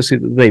privacy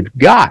that they've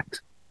got.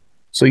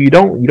 So you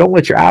don't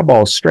let your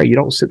eyeballs stray. You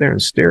don't sit there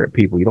and stare at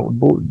people. You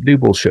don't do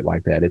bullshit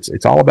like that.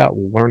 It's all about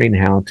learning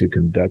how to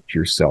conduct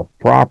yourself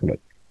properly,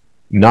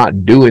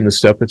 not doing the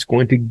stuff that's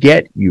going to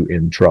get you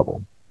in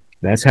trouble.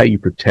 That's how you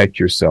protect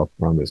yourself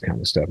from this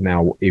kind of stuff.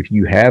 Now, if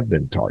you have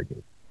been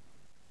targeted,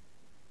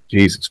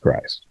 Jesus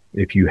Christ,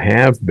 if you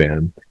have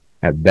been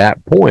at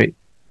that point,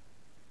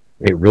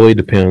 it really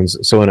depends.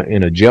 So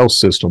in a jail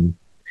system,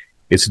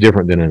 it's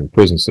different than in a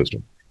prison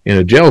system. In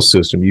a jail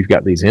system, you've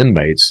got these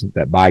inmates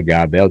that, by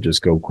God, they'll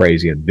just go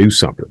crazy and do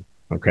something,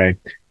 okay?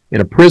 In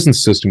a prison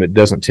system, it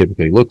doesn't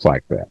typically look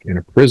like that. In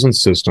a prison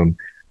system,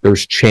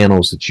 there's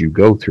channels that you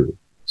go through.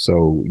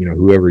 So,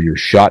 whoever your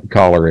shot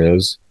caller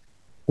is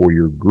for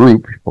your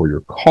group or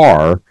your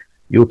car,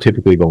 you'll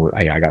typically go,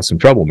 hey, I got some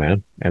trouble,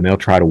 man, and they'll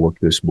try to work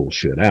this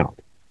bullshit out.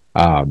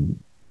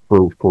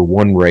 For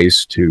one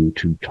race to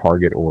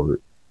target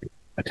or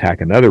attack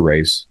another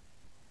race,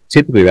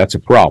 typically that's a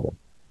problem.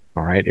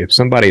 All right. If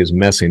somebody is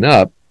messing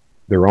up,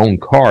 their own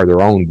car,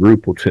 their own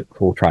group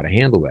will try to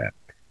handle that.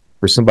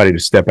 For somebody to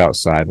step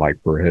outside,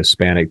 like for a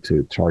Hispanic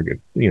to target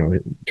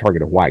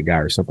a white guy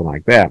or something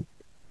like that,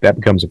 that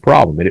becomes a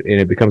problem. And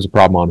it becomes a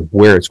problem on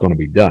where it's going to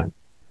be done.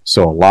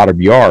 So a lot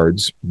of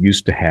yards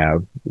used to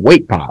have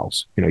weight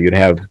piles. You'd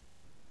have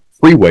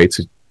free weights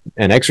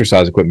and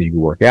exercise equipment you could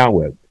work out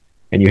with.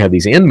 And you have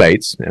these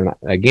inmates, and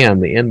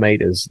again, the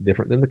inmate is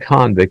different than the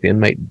convict. The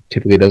inmate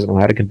typically doesn't know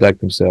how to conduct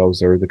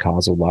themselves. They're the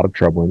cause of a lot of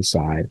trouble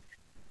inside.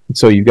 And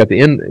so you've got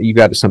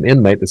some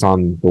inmate that's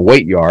on the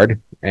weight yard,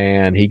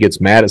 and he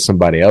gets mad at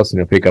somebody else, and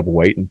he'll pick up a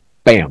weight and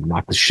bam,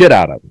 knock the shit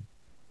out of him.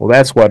 Well,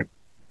 that's what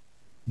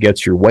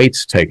gets your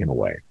weights taken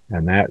away,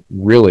 and that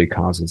really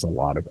causes a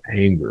lot of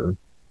anger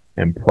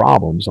and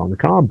problems on the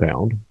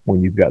compound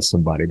when you've got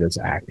somebody that's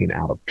acting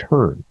out of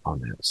turn on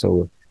that.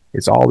 So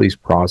it's all these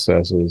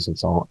processes.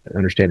 It's all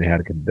understanding how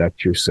to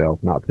conduct yourself,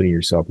 not putting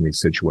yourself in these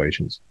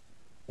situations,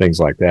 things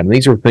like that. And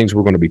these are things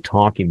we're going to be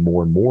talking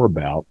more and more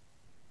about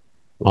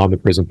on the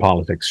Prison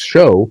Politics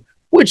Show,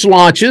 which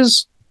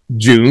launches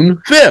June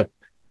 5th.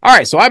 All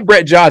right, so I'm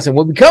Brett Johnson.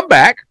 When we come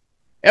back,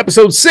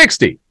 episode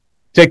 60,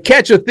 to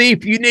catch a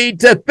thief, you need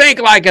to think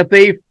like a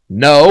thief.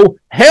 No,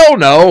 hell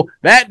no,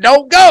 that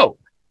don't go.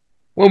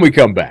 When we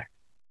come back.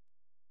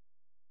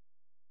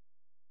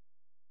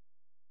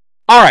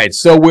 All right,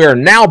 so we're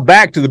now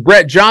back to the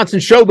Brett Johnson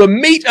Show. The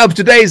meat of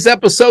today's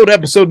episode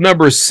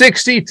number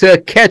 60,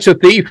 to catch a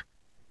thief,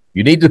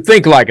 you need to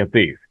think like a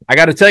thief. I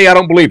got to tell you, I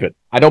don't believe it.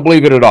 I don't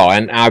believe it at all.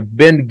 And I've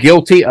been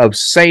guilty of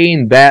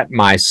saying that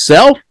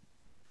myself.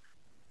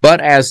 But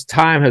as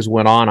time has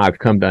went on, I've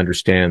come to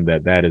understand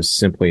that that is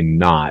simply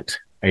not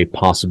a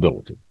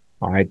possibility.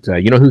 All right,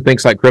 you know who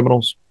thinks like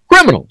criminals?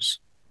 Criminals.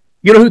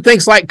 You know who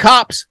thinks like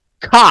cops?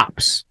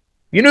 Cops.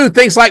 You know who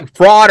thinks like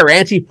fraud or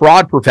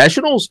anti-fraud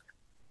professionals?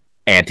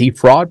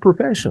 Anti-fraud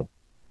professional.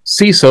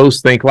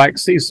 CISOs think like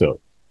CISOs.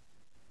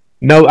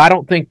 No, I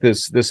don't think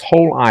this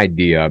whole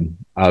idea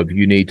of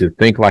you need to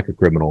think like a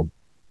criminal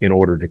in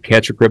order to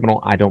catch a criminal,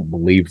 I don't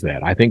believe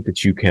that. I think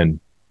that you can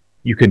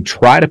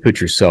try to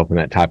put yourself in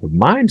that type of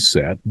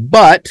mindset,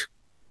 but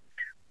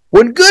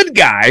when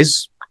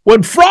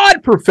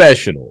fraud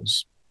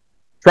professionals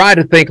try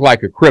to think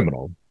like a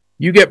criminal,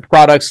 you get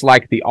products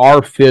like the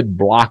RFID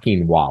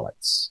blocking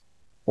wallets,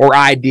 or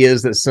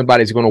ideas that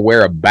somebody's going to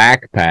wear a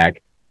backpack,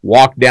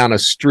 walk down a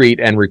street,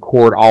 and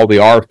record all the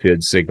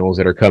RFID signals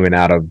that are coming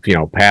out of,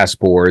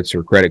 passports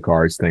or credit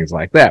cards, things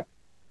like that.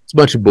 It's a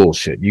bunch of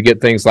bullshit. You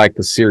get things like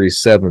the Series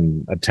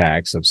 7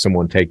 attacks of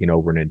someone taking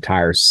over an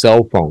entire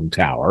cell phone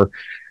tower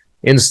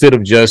instead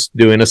of just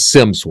doing a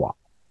SIM swap.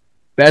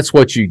 That's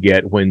what you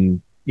get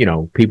when,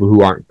 people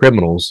who aren't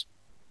criminals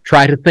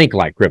try to think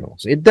like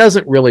criminals. It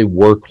doesn't really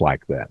work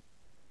like that.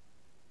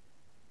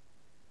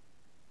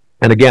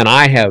 And again,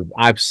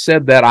 I've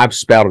said that, I've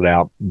spouted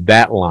out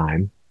that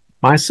line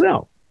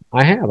myself.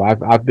 I have.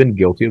 I've been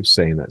guilty of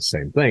saying that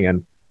same thing.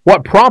 And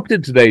what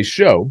prompted today's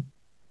show,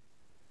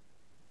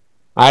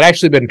 I'd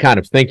actually been kind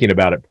of thinking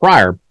about it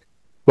prior,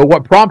 but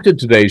what prompted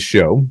today's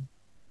show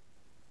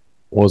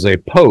was a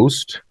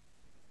post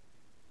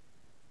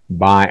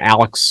by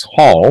Alex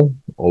Hall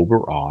over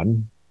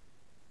on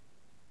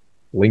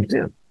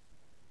LinkedIn.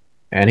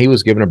 And he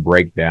was given a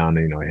breakdown,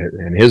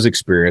 and his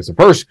experience.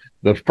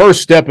 The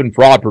first step in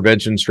fraud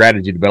prevention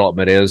strategy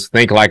development is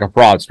think like a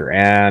fraudster.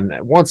 And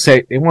once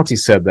he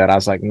said that, I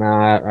was like,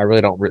 nah, I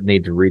really don't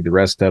need to read the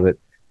rest of it.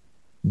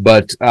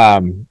 But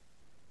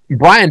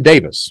Brian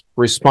Davis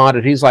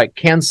responded. He's like,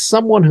 can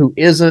someone who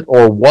isn't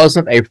or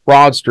wasn't a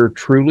fraudster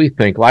truly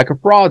think like a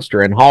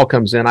fraudster? And Hall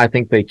comes in, I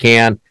think they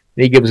can.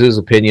 And he gives his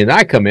opinion.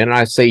 I come in and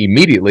I say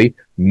immediately,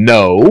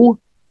 no,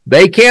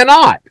 they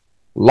cannot.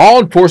 Law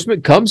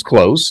enforcement comes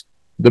close.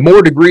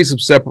 More degrees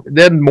of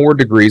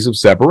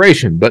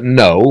separation. But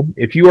no,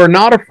 if you are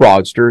not a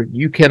fraudster,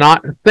 you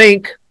cannot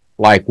think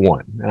like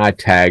one. And I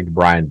tagged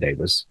Brian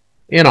Davis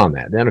in on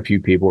that. Then a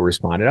few people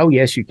responded, oh,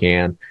 yes, you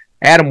can.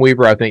 Adam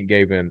Weaver, I think,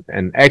 gave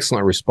an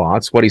excellent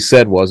response. What he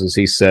said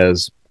he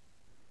says,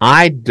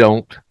 I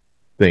don't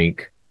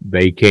think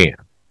they can.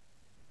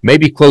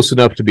 Maybe close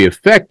enough to be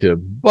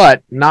effective,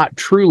 but not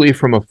truly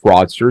from a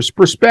fraudster's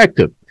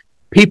perspective.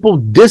 People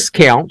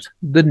discount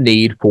the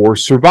need for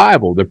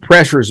survival, the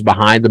pressures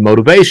behind the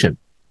motivation.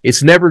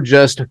 It's never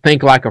just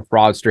think like a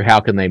fraudster, how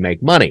can they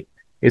make money?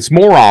 It's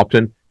more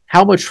often,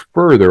 how much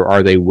further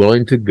are they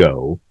willing to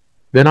go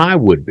than I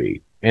would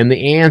be? And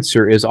the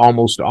answer is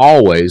almost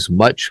always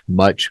much,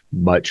 much,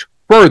 much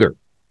further.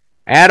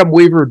 Adam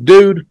Weaver,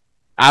 dude,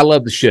 I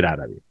love the shit out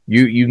of you.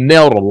 You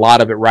nailed a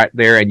lot of it right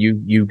there, and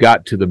you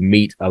got to the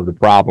meat of the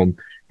problem,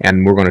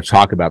 and we're going to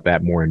talk about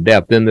that more in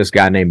depth. Then this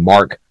guy named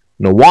Mark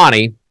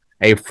Nwani,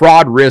 a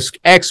fraud risk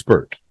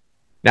expert.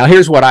 Now,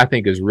 here's what I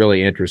think is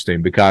really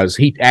interesting, because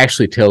he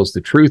actually tells the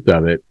truth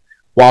of it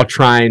while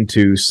trying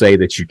to say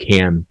that you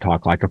can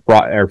talk like a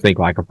fraud or think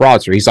like a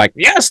fraudster. He's like,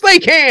 yes, they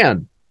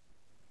can.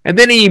 And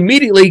then he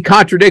immediately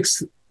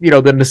contradicts,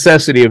 the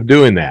necessity of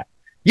doing that.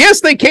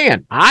 Yes, they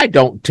can. I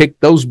don't tick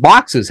those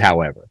boxes,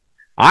 however.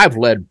 I've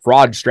led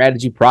fraud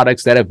strategy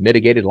products that have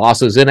mitigated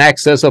losses in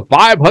excess of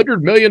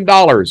 $500 million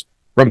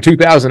from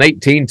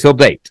 2018 till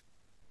date.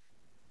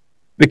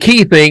 The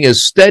key thing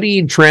is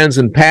studying trends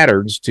and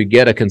patterns to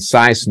get a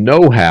concise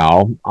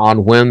know-how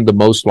on when the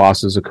most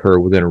losses occur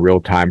within a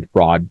real-time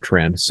fraud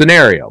trend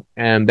scenario,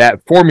 and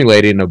that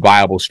formulating a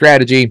viable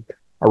strategy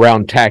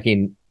around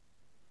attacking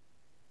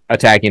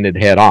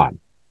it head-on.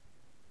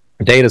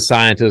 A data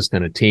scientist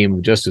and a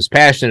team just as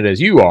passionate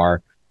as you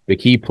are, the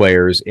key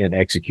players in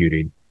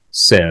executing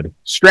said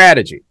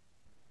strategy.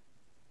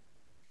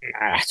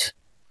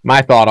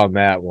 My thought on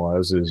that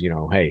is,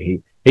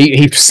 hey,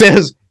 he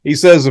says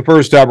the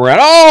first time around,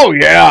 oh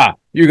yeah,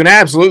 you can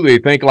absolutely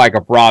think like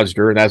a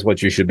fraudster, and that's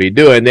what you should be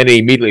doing. Then he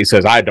immediately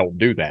says, I don't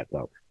do that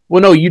though.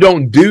 Well, no, you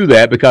don't do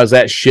that because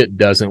that shit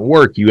doesn't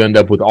work. You end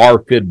up with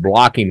RFID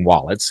blocking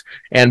wallets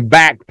and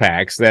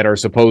backpacks that are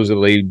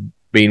supposedly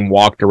being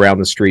walked around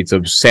the streets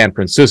of San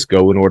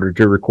Francisco in order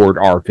to record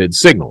RFID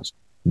signals.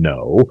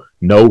 No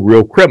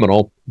real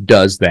criminal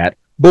does that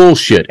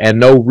bullshit, and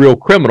no real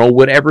criminal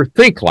would ever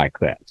think like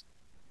that.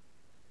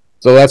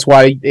 So that's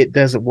why it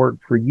doesn't work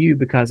for you,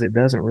 because it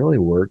doesn't really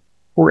work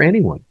for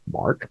anyone,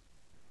 Mark.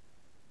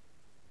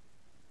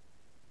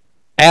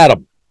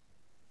 Adam,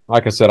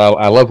 like I said,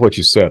 I love what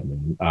you said,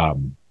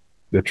 man.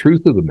 The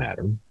truth of the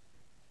matter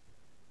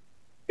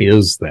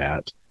is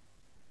that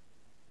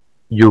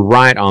you're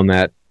right on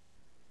that.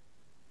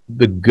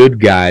 The good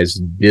guys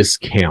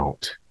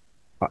discount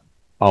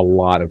a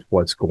lot of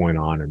what's going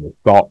on in the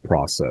thought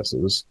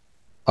processes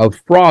of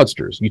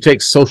fraudsters. You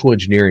take social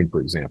engineering,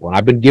 for example, and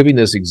I've been giving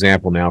this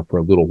example now for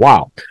a little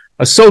while.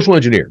 A social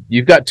engineer,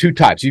 you've got two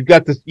types. You've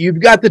got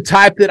the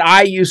type that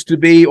I used to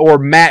be, or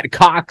Matt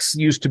Cox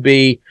used to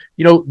be,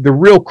 the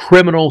real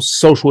criminal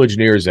social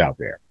engineers out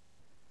there.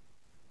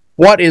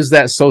 What is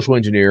that social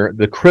engineer,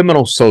 the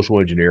criminal social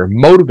engineer,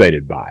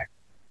 motivated by?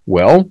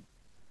 Well,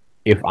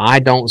 if I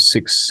don't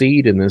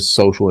succeed in this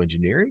social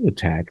engineering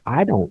attack,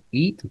 I don't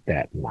eat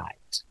that night.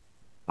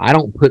 I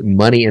don't put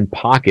money in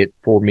pocket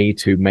for me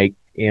to make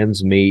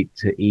ends meet,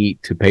 to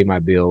eat, to pay my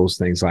bills,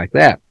 things like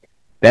that.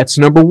 That's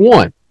number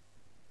one.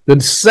 The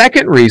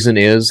second reason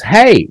is,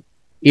 hey,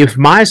 if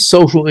my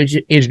social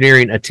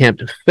engineering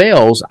attempt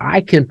fails, I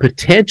can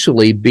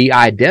potentially be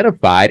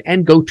identified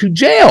and go to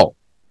jail.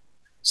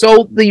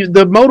 So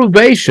the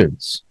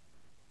motivations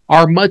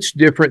are much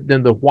different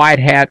than the white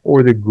hat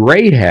or the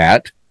gray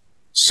hat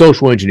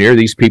social engineer,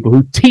 these people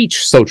who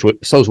teach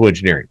social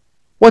engineering.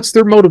 What's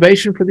their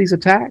motivation for these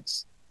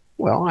attacks?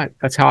 Well,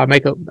 that's how I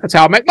make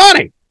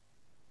money.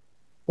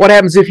 What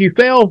happens if you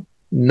fail?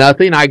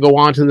 Nothing. I go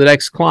on to the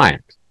next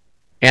client.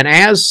 And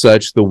as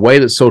such, the way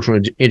that social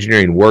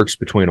engineering works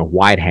between a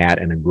white hat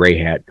and a gray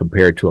hat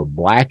compared to a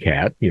black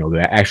hat,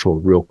 the actual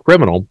real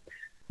criminal,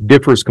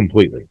 differs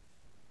completely.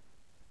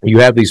 You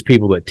have these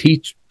people that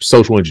teach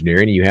social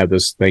engineering, and you have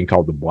this thing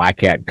called the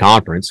Black Hat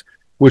Conference,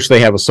 which they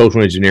have a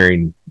social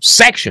engineering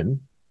section.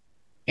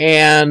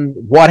 And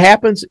what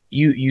happens?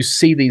 You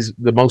see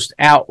the most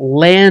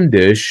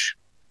outlandish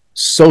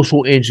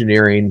social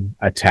engineering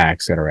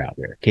attacks that are out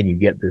there. Can you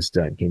get this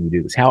done? Can you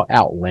do this? How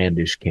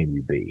outlandish can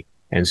you be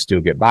and still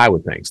get by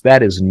with things?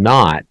 That is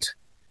not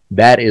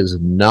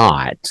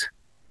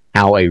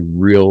how a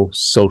real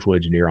social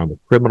engineer on the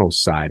criminal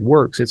side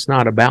works. It's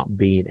not about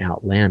being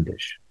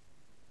outlandish.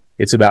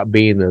 It's about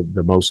being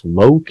the most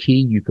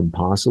low-key you can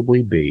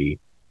possibly be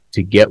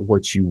to get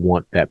what you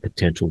want that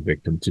potential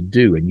victim to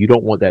do. And you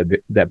don't want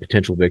that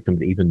potential victim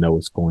to even know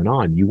what's going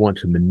on. You want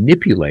to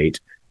manipulate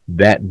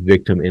that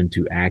victim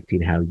into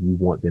acting how you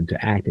want them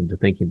to act, into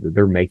thinking that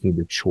they're making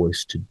the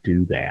choice to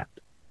do that,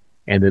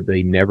 and that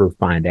they never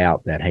find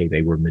out that, hey,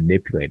 they were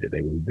manipulated,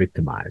 they were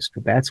victimized.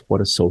 But that's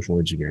what a social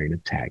engineering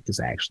attack is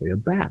actually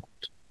about.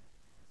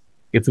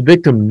 If the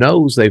victim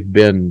knows they've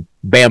been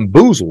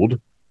bamboozled,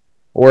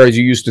 or as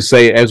we used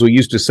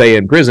to say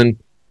in prison,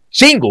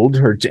 chingled,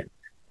 or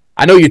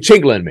I know you're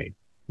chingling me.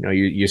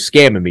 You're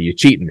scamming me, you're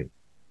cheating me.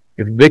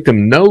 If the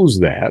victim knows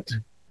that,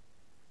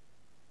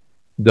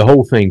 the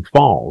whole thing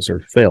falls or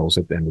fails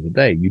at the end of the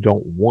day. You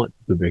don't want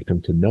the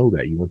victim to know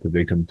that. You want the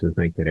victim to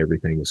think that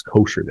everything is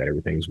kosher, that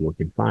everything is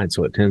working fine.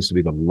 So it tends to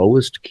be the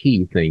lowest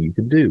key thing you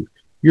can do.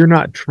 You're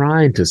not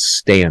trying to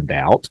stand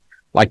out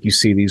like you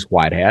see these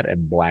white hat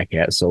and black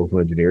hat social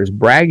engineers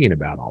bragging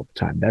about all the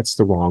time. That's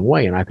the wrong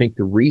way. And I think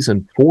the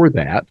reason for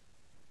that,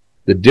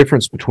 the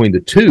difference between the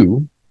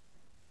two,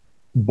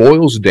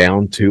 boils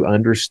down to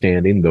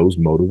understanding those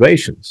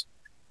motivations.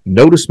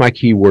 Notice my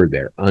key word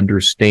there,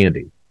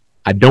 understanding.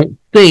 I don't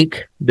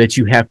think that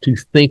you have to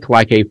think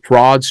like a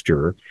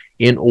fraudster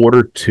in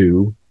order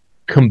to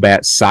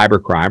combat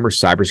cybercrime or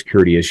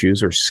cybersecurity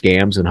issues or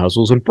scams and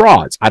hustles and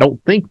frauds. I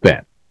don't think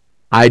that.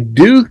 I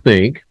do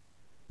think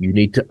you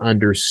need to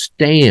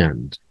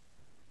understand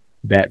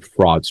that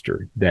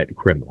fraudster, that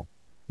criminal.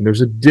 And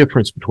there's a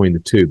difference between the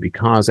two,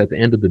 because at the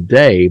end of the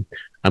day,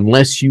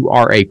 unless you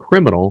are a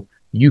criminal,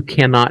 you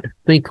cannot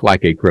think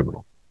like a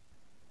criminal.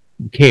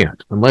 You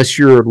can't. Unless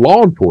you're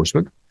law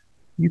enforcement,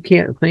 you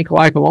can't think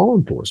like law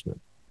enforcement.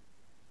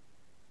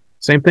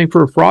 Same thing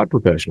for a fraud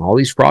professional. All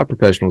these fraud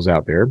professionals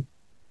out there,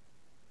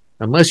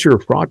 unless you're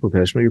a fraud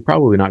professional, you're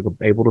probably not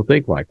able to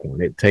think like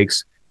one. It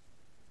takes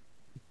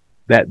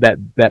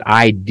that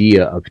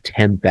idea of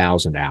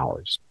 10,000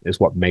 hours is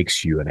what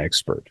makes you an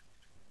expert.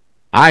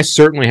 I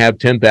certainly have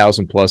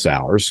 10,000 plus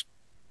hours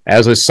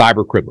as a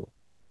cyber criminal,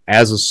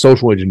 as a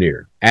social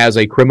engineer, as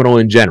a criminal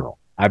in general.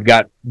 I've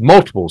got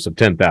multiples of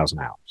 10,000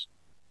 hours.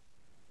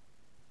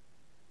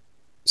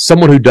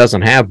 Someone who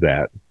doesn't have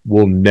that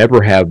will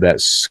never have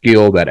that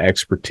skill, that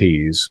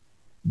expertise,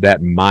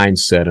 that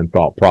mindset and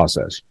thought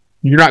process.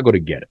 You're not going to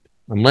get it.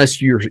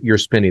 Unless you're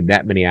spending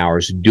that many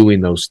hours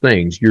doing those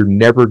things, you're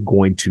never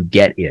going to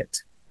get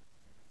it.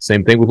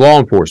 Same thing with law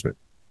enforcement.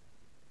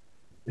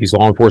 These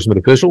law enforcement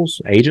officials,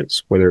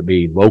 agents, whether it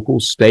be local,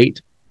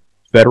 state,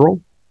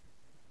 federal,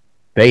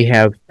 they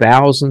have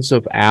thousands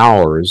of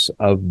hours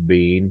of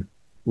being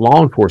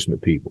law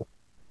enforcement people.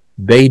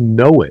 They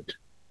know it.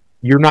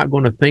 You're not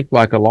going to think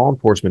like a law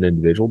enforcement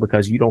individual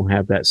because you don't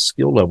have that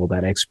skill level,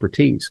 that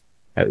expertise.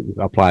 It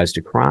applies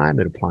to crime,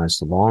 it applies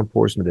to law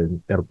enforcement,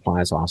 and it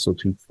applies also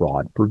to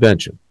fraud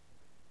prevention.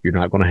 You're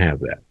not going to have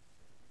that.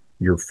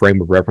 Your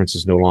frame of reference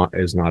is not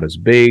as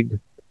big.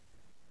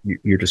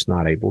 You're just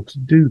not able to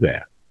do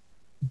that.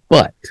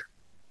 But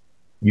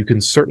you can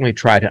certainly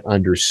try to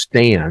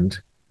understand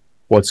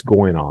what's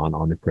going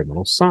on the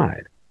criminal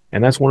side.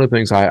 And that's one of the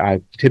things I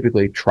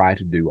typically try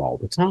to do all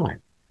the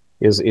time,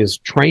 is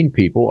train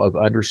people of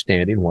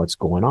understanding what's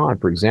going on.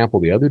 For example,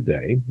 the other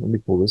day, let me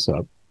pull this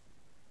up.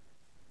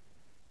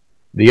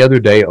 The other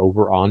day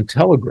over on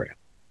Telegram,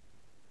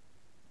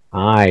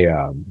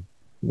 let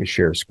me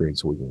share a screen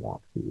so we can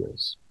walk through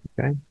this.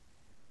 Okay.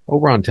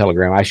 Over on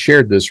Telegram, I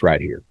shared this right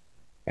here.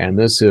 And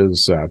this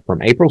is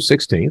from April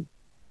 16th.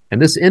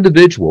 And this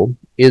individual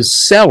is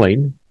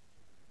selling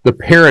the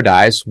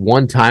Paradise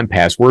one-time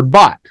password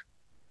bot.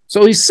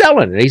 So he's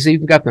selling it. He's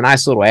even got the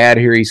nice little ad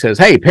here. He says,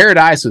 hey,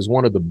 Paradise is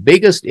one of the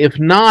biggest, if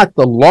not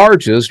the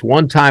largest,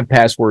 one-time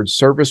password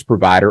service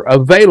provider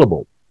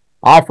available,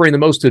 offering the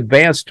most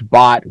advanced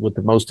bot with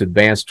the most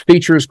advanced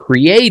features,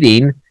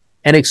 creating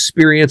an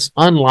experience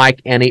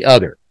unlike any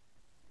other.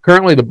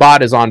 Currently, the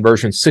bot is on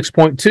version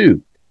 6.2,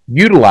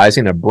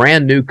 utilizing a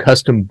brand new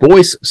custom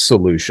voice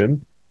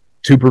solution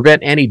to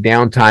prevent any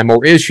downtime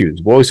or issues.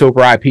 Voice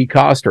over IP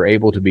costs are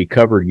able to be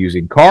covered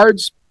using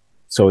cards.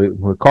 So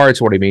with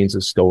cards, what it means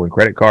is stolen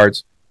credit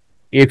cards,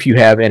 if you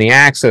have any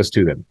access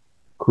to them,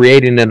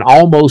 creating an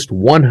almost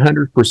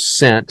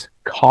 100%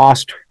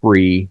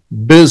 cost-free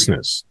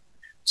business.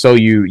 So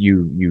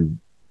you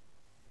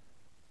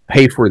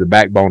pay for the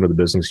backbone of the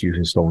business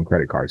using stolen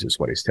credit cards, is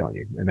what he's telling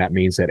you. And that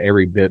means that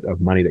every bit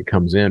of money that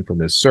comes in from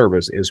this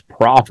service is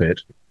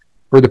profit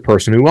for the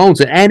person who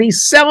owns it. And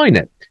he's selling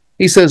it.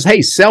 He says,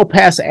 hey, sell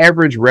past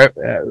average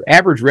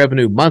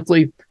revenue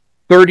monthly,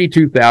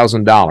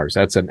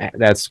 $32,000.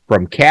 That's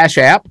from Cash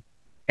App,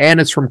 and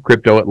it's from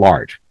crypto at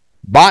large.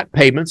 Bot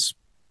payments,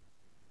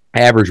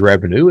 average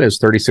revenue is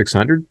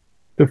 $3,600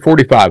 to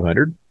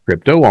 $4,500,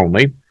 crypto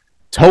only.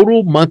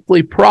 Total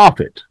monthly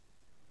profit.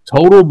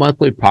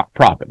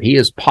 He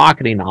is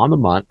pocketing on the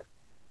month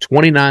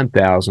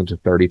 $29,000 to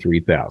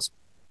 $33,000.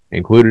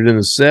 Included in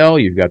the sale,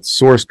 you've got the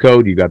source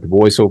code, you've got the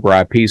voice over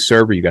IP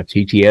server, you've got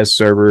TTS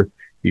server,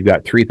 you've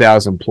got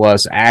 3,000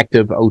 plus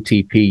active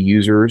OTP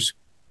users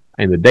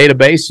in the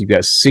database. You've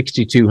got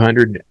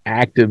 6,200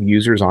 active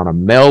users on a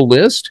mail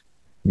list.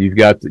 You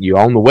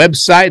own the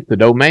website, the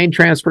domain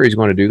transfer. He's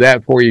going to do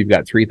that for you. You've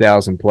got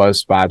 3,000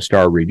 plus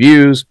 5-star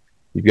reviews.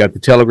 You've got the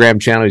Telegram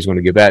channel. He's going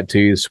to give that to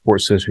you. The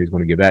support system. He's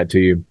going to give that to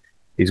you.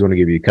 He's going to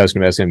give you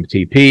custom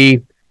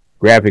SMTP,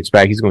 graphics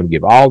pack. He's going to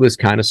give all this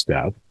kind of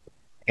stuff.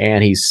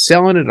 And he's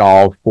selling it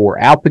all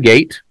for out the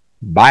gate,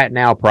 buy it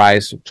now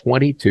price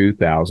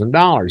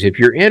 $22,000. If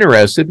you're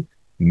interested,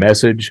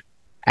 message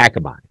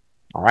Akamai.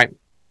 All right.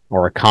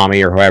 Or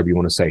Akami, or however you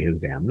want to say his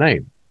damn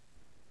name.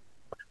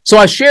 So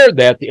I shared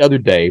that the other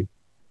day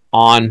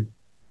on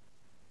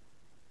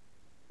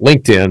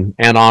LinkedIn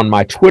and on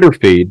my Twitter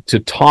feed to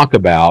talk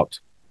about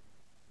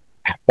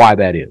why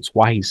that is,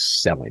 why he's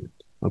selling it.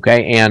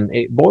 Okay, and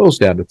it boils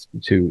down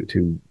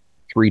to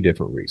three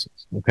different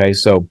reasons. Okay,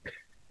 so,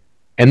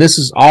 and this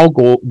is all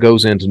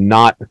goes into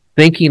not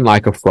thinking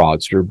like a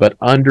fraudster, but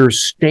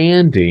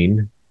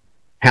understanding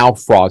how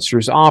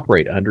fraudsters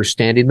operate,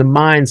 understanding the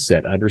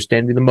mindset,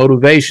 understanding the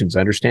motivations,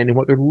 understanding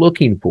what they're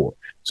looking for.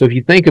 So if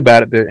you think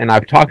about it, and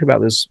I've talked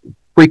about this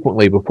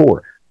frequently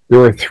before, there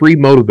are three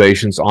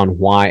motivations on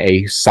why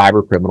a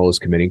cyber criminal is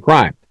committing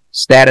crime: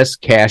 status,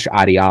 cash,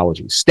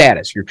 ideology.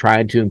 Status, you're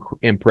trying to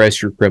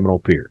impress your criminal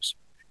peers.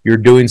 You're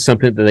doing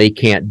something that they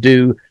can't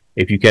do.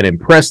 If you can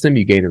impress them,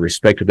 you gain the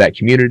respect of that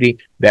community.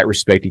 That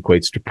respect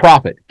equates to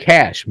profit.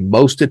 Cash,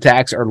 most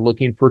attacks are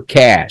looking for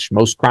cash.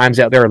 Most crimes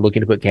out there are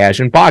looking to put cash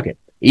in pocket.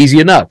 Easy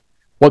enough.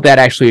 What that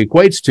actually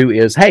equates to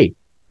is, hey,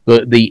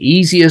 the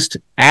easiest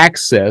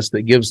access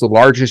that gives the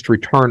largest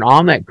return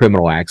on that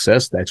criminal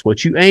access, that's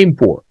what you aim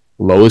for.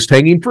 Lowest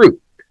hanging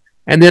fruit.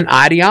 And then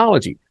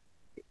ideology.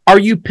 Are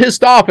you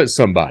pissed off at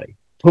somebody?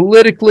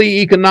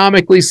 Politically,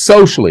 economically,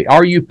 socially,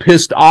 are you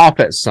pissed off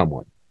at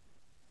someone?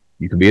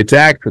 You can be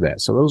attacked for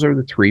that. So those are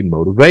the three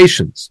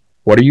motivations.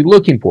 What are you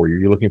looking for?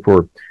 You're looking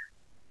for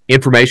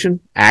information,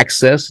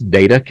 access,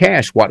 data,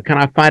 cash. What can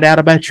I find out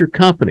about your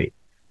company?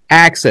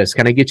 Access,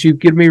 can I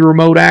give me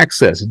remote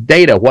access?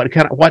 Data,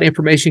 what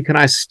information can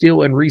I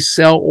steal and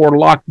resell or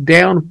lock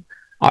down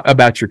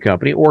about your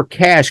company? Or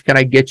cash, can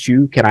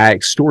I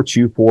extort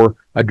you for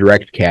a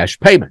direct cash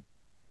payment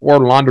or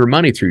launder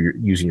money through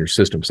using your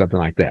system, something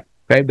like that.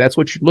 Okay, that's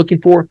what you're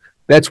looking for.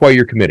 That's why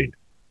you're committing.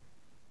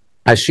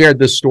 I shared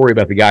this story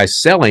about the guy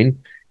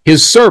selling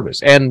his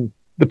service and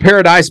the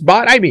Paradise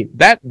bot. I mean,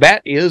 that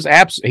is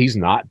he's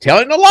not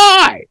telling a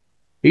lie.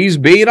 He's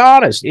being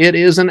honest.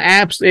 It's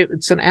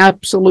an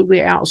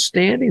absolutely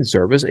outstanding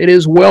service. It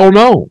is well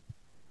known.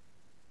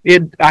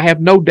 I have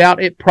no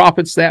doubt it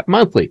profits that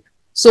monthly.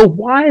 So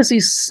why is he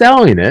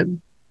selling it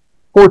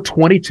for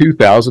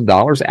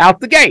 $22,000 out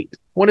the gate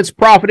when it's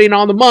profiting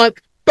on the month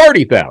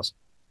 $30,000?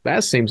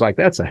 That seems like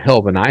that's a hell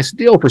of a nice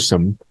deal for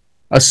some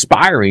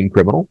aspiring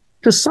criminal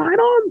to sign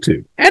on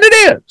to, and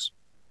it is.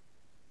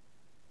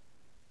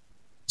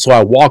 So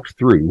I walked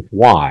through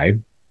why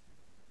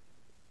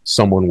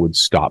someone would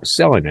stop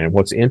selling it. And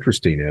what's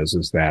interesting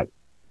is that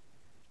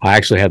I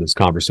actually had this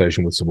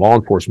conversation with some law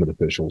enforcement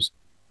officials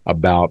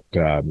about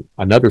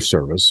another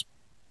service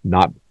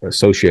not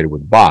associated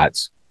with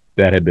bots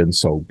that had been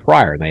sold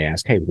prior. And they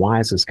asked, hey, why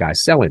is this guy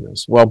selling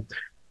this? Well,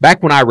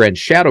 back when I ran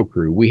Shadow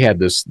Crew,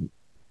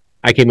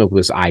 I came up with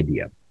this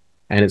idea,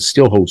 and it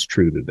still holds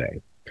true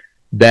today,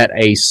 that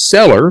a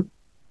seller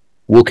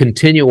will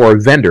continue, or a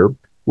vendor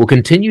will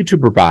continue to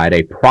provide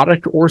a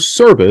product or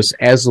service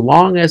as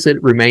long as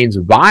it remains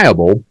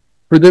viable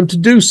for them to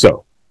do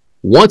so.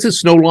 Once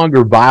it's no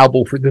longer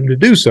viable for them to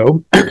do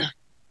so,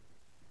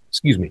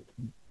 excuse me,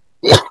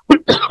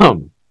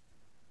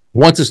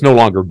 once it's no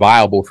longer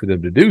viable for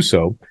them to do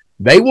so,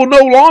 they will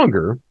no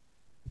longer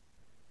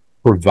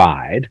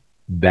provide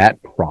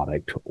that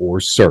product or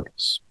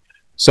service.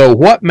 So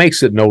what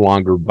makes it no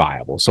longer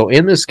viable? So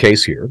in this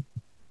case here,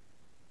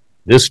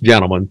 this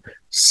gentleman,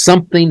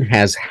 something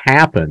has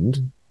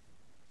happened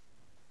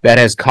that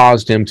has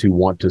caused him to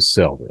want to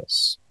sell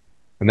this.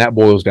 And that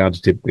boils down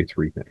to typically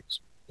three things.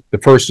 The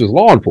first is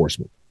law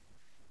enforcement.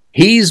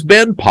 He's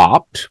been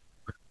popped.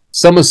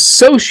 Some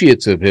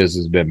associates of his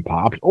has been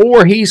popped,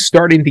 or he's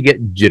starting to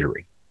get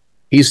jittery.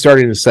 He's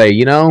starting to say,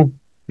 the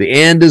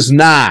end is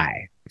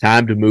nigh.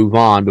 Time to move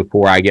on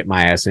before I get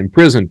my ass in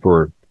prison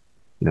for,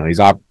 he's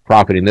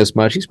profiting this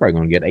much. He's probably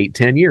going to get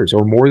 8-10 years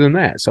or more than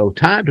that. So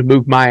time to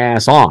move my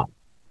ass on.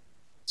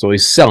 So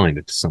he's selling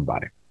it to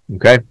somebody.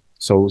 Okay.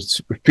 So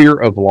it's fear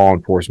of law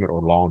enforcement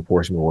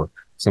or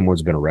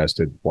someone's been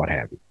arrested, what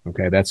have you.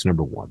 Okay. That's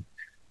number one.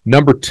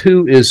 Number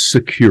two is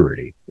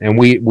security. And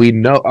we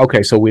know,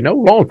 okay, so we know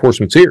law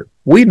enforcement's here.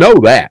 We know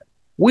that.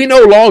 We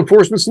know law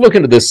enforcement's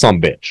looking at this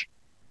sumbitch.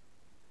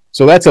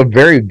 So that's a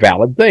very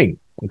valid thing.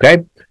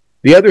 Okay.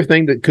 The other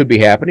thing that could be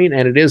happening,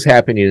 and it is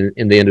happening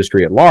in the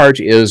industry at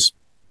large, is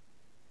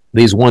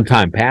these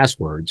one-time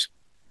passwords.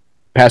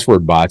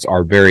 Password bots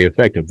are very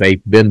effective.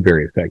 They've been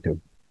very effective.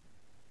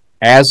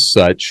 As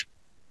such,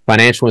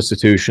 financial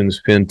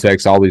institutions,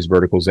 fintechs, all these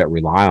verticals that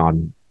rely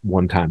on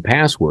one-time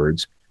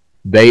passwords,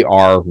 they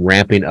are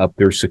ramping up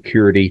their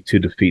security to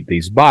defeat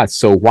these bots.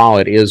 So while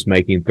it is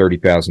making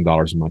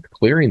 $30,000 a month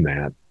clearing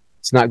that,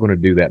 it's not going to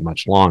do that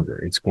much longer.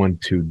 It's going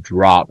to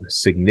drop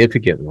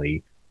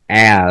significantly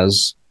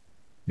as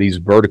these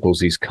verticals,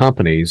 these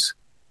companies,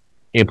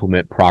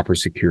 implement proper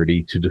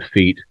security to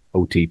defeat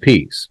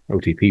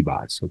OTP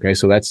bots. Okay,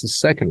 so that's the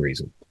second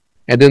reason.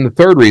 And then the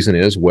third reason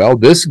is, well,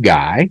 this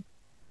guy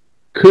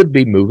could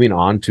be moving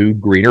on to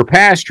greener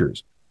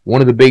pastures.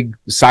 One of the big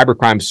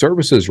cybercrime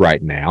services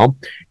right now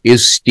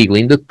is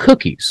stealing the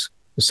cookies.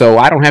 So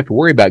I don't have to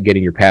worry about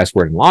getting your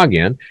password and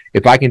login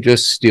if I can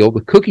just steal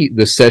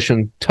the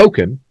session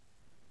token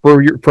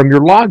from your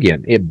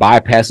login. It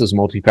bypasses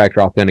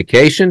multi-factor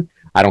authentication.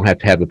 I don't have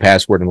to have the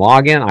password and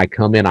login. I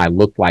come in, I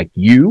look like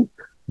you.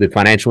 The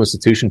financial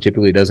institution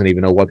typically doesn't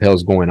even know what the hell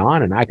is going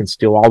on, and I can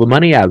steal all the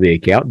money out of the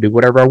account and do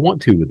whatever I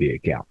want to with the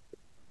account.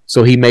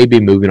 So he may be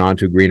moving on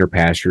to greener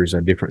pastures, a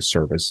different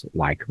service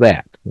like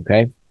that.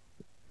 Okay.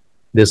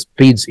 This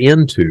feeds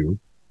into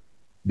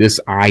this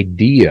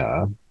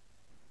idea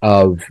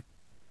of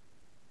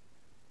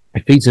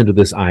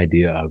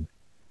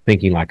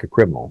thinking like a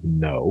criminal.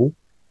 No,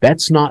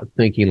 that's not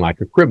thinking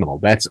like a criminal.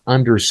 That's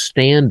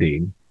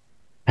understanding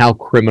how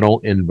criminal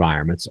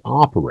environments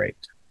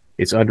operate.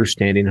 It's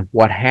understanding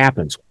what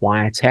happens,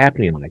 why it's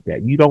happening like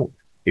that.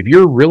 If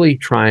you're really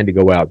trying to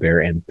go out there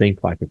and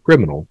think like a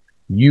criminal,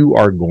 you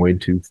are going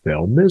to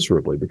fail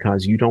miserably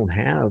because you don't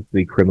have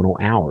the criminal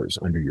hours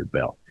under your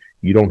belt.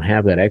 You don't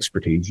have that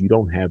expertise. You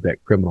don't have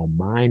that criminal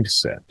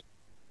mindset.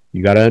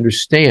 You got to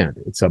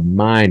understand it's a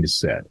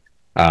mindset.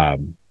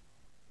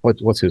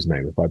 What's his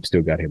name? If I've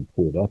still got him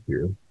pulled up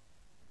here,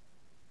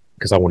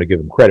 because I want to give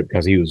him credit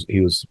because he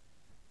was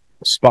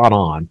spot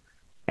on.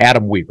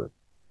 Adam Weaver.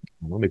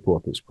 Let me pull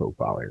up his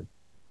profile here.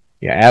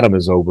 Yeah, Adam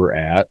is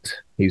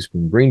he's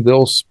from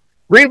Greenville,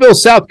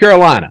 South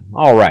Carolina.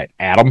 All right,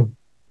 Adam.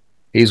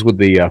 He's with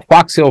the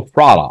Fox Hill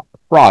Fraud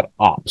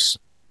Ops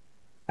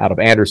out of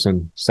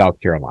Anderson, South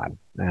Carolina.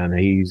 And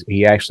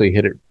he actually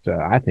hit it,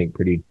 I think,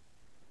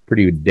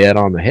 pretty dead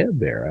on the head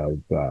there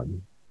of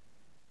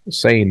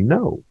saying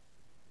no.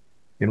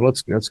 And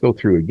let's go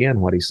through again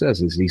what he says.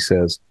 He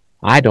says,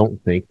 I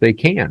don't think they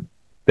can.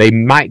 They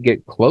might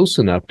get close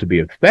enough to be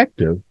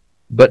effective,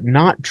 but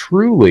not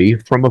truly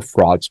from a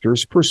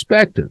fraudster's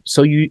perspective.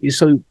 So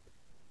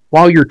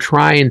while you're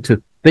trying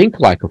to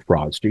think like a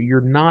fraudster, you're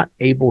not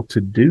able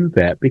to do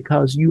that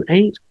because you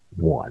ain't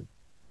one.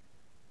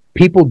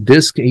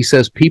 He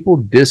says people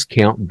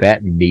discount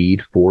that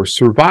need for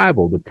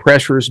survival, the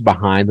pressures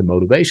behind the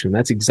motivation.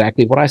 That's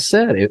exactly what I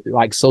said,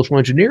 like social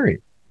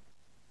engineering.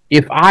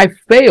 If I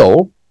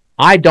fail,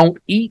 I don't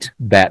eat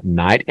that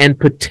night, and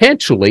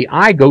potentially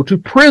I go to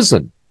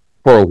prison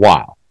for a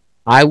while.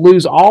 I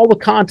lose all the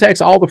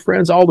contacts, all the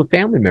friends, all the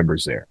family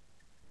members there.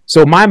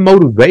 So my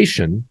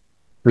motivation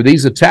for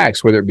these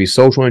attacks, whether it be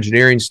social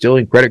engineering,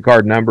 stealing credit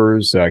card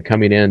numbers,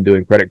 coming in,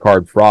 doing credit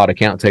card fraud,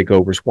 account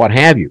takeovers, what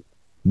have you,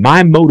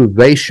 my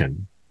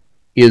motivation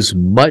is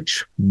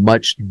much,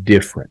 much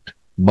different,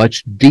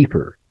 much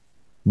deeper,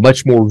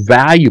 much more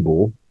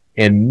valuable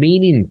and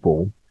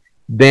meaningful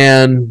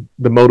than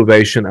the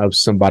motivation of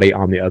somebody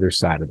on the other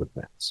side of the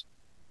fence.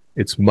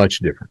 It's much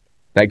different.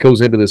 That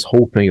goes into this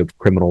whole thing of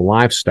criminal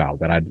lifestyle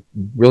that I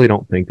really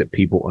don't think that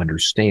people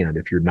understand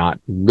if you're not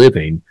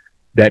living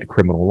that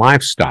criminal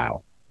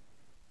lifestyle.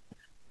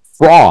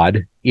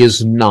 Fraud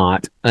is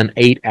not an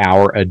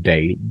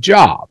 8-hour-a-day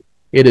job.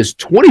 It is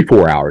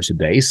 24 hours a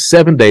day,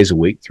 7 days a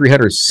week,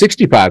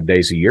 365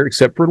 days a year,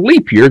 except for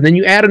leap year. Then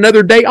you add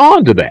another day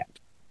on to that.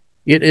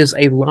 It is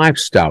a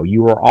lifestyle.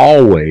 You are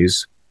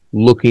always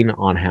looking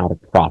on how to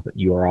profit.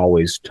 You are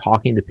always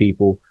talking to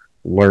people,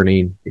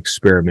 learning,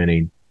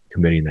 experimenting,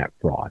 committing that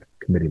fraud,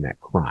 committing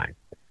that crime.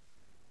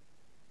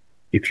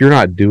 If you're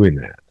not doing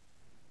that,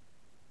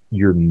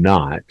 you're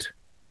not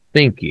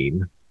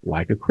thinking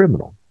like a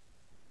criminal.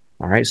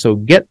 All right, so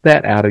get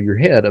that out of your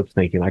head of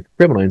thinking like a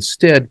criminal.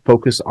 Instead,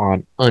 focus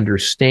on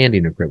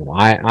understanding a criminal.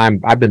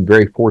 I've been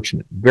very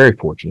fortunate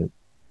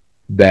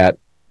that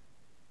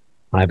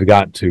I've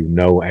got to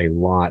know a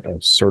lot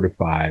of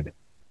certified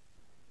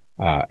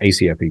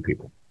ACFE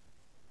people,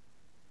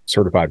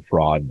 certified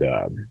fraud.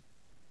 I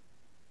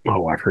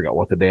forgot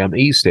what the damn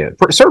E stands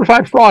for.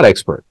 Certified fraud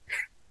expert.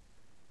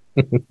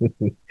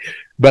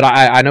 But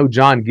I know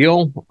John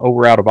Gill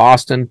over out of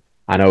Austin.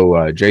 I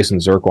know Jason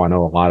Zirkle. I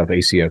know a lot of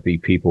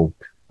ACFE people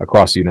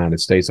across the United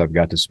States. I've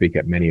got to speak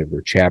at many of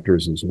their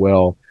chapters as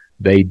well.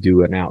 They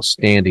do an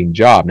outstanding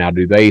job. Now,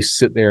 do they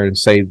sit there and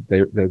say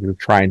they're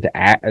trying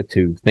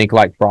to think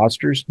like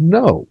fraudsters?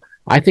 No.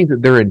 I think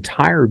that their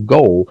entire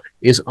goal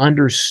is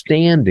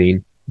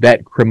understanding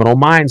that criminal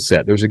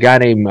mindset. There's a guy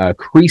named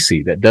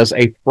Creasy that does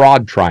a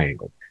fraud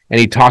triangle, and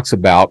he talks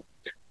about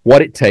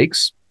what it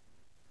takes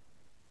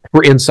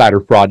for insider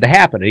fraud to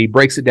happen. And he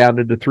breaks it down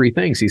into 3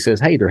 things. He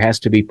says, hey, there has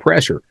to be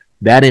pressure.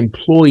 That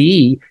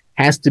employee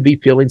has to be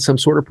feeling some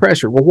sort of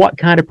pressure. Well, what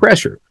kind of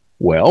pressure?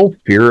 Well,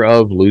 fear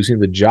of losing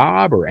the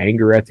job or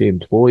anger at the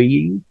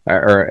employee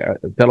or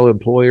fellow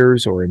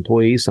employers or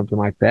employees, something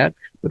like that.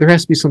 But there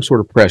has to be some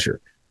sort of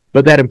pressure.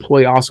 But that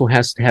employee also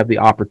has to have the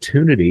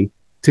opportunity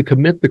to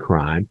commit the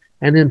crime.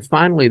 And then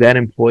finally, that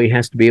employee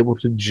has to be able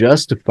to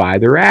justify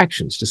their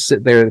actions, to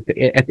sit there at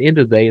the end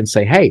of the day and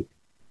say, hey,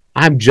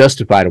 I'm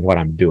justified in what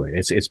I'm doing.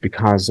 It's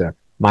because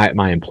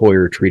my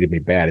employer treated me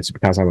bad. It's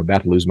because I'm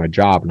about to lose my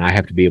job and I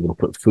have to be able to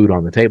put food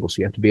on the table. So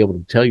you have to be able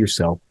to tell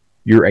yourself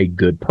you're a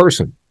good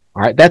person.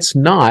 All right. That's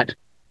not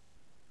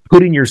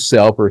putting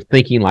yourself or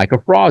thinking like a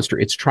fraudster.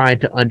 It's trying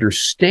to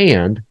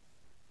understand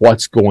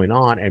what's going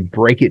on and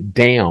break it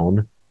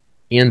down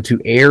into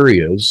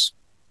areas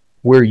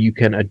where you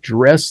can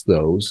address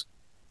those,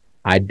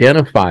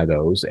 identify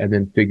those, and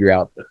then figure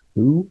out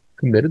who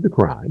committed the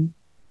crime,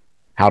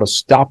 how to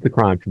stop the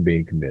crime from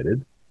being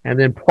committed, and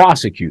then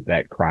prosecute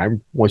that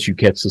crime once you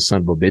catch the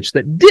son of a bitch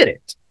that did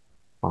it.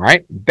 All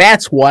right?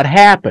 That's what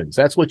happens.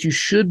 That's what you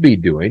should be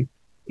doing,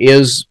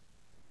 is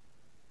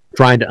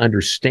trying to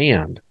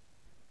understand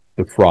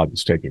the fraud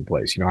that's taking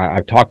place.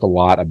 I've talked a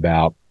lot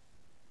about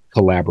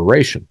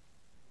collaboration,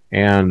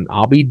 and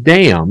I'll be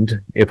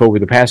damned if over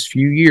the past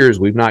few years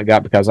we've not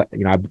got, because I've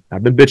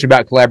been bitching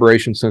about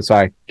collaboration since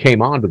I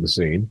came onto the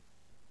scene.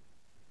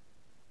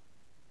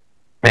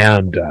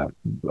 And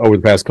over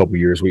the past couple of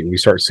years, we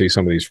start to see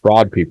some of these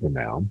fraud people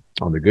now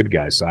on the good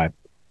guy side.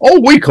 Oh,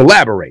 we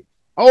collaborate.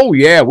 Oh,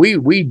 yeah,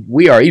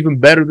 we are even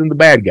better than the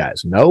bad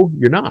guys. No,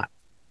 you're not.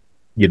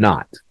 You're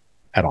not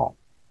at all.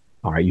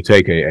 All right, you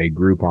take a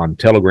group on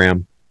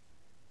Telegram,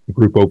 a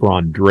group over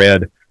on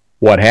Dread,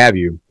 what have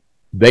you.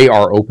 They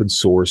are open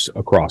source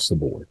across the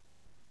board.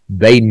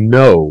 They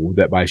know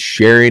that by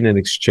sharing and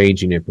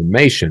exchanging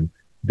information,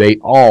 they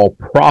all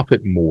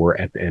profit more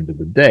at the end of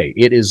the day.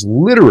 It is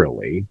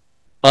literally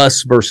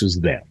us versus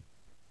them.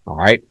 All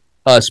right.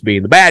 Us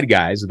being the bad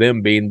guys,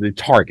 them being the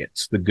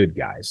targets, the good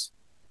guys.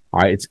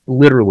 All right. It's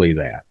literally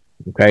that.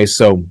 Okay.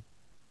 So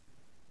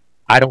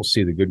I don't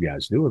see the good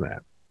guys doing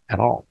that at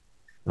all.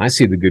 I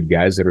see the good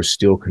guys that are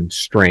still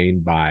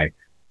constrained by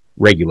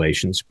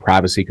regulations,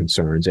 privacy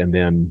concerns, and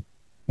then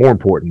more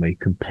importantly,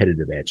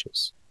 competitive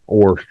edges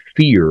or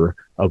fear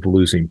of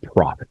losing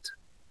profit.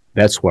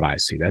 That's what I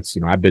see. That's,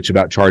 I bitch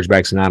about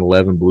chargebacks in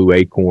 9/11, Blue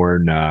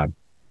Acorn,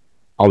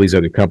 all these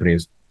other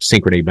companies,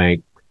 Synchrony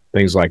Bank,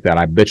 things like that.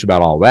 I bitch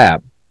about all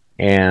that.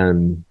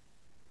 And,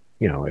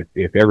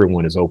 if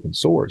everyone is open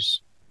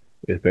source,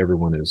 if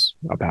everyone is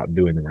about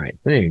doing the right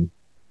thing,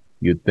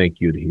 you'd think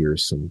you'd hear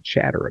some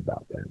chatter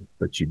about that.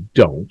 But you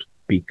don't,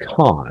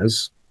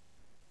 because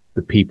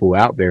the people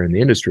out there in the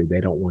industry, they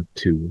don't want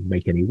to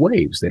make any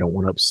waves. They don't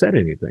want to upset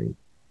anything.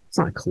 It's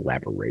not a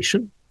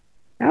collaboration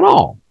at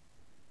all.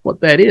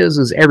 What that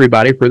is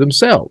everybody for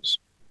themselves.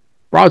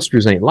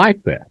 Fraudsters ain't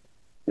like that.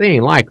 They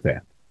ain't like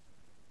that.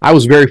 I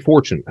was very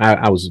fortunate.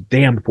 I was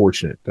damn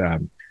fortunate.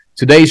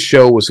 Today's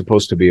show was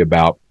supposed to be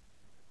about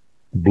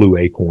Blue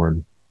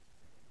Acorn,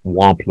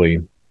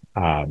 Womply,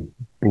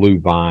 Blue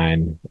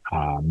Vine,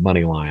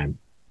 Moneyline,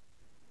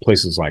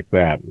 places like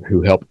that,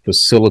 who helped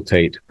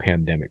facilitate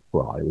pandemic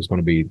fraud. It was going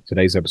to be,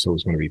 today's episode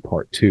was going to be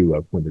part 2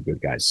 of When the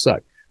Good Guys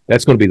Suck.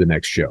 That's going to be the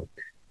next show.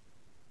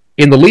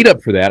 In the lead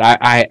up for that,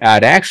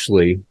 I'd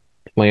actually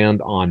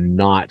planned on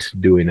not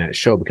doing that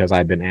show because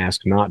I'd been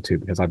asked not to,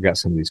 because I've got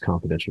some of these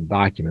confidential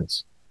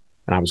documents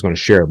and I was going to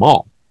share them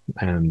all.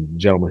 And the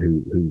gentleman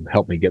who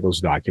helped me get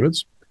those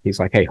documents, he's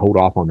like, hey, hold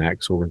off on that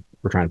because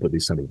we're trying to put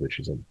these son of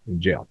bitches in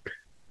jail.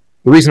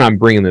 The reason I'm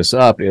bringing this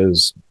up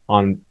is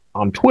on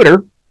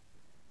Twitter,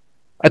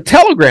 a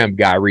Telegram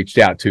guy reached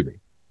out to me.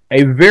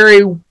 A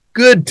very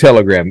good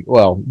Telegram,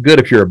 well, good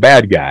if you're a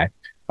bad guy,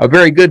 a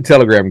very good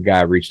Telegram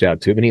guy reached out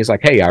to me, and he's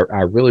like, hey,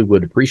 I really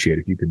would appreciate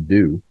if you could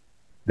do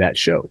that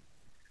show.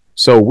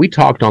 So we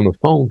talked on the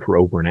phone for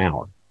over an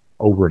hour.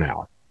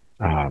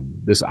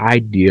 This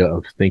idea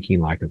of thinking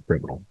like a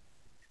criminal.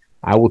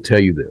 I will tell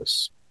you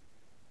this.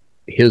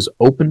 His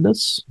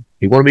openness,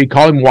 he wanted me to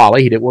call him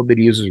Wally. He didn't want me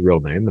to use his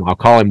real name, and I'll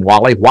call him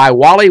Wally. Why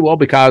Wally? Well,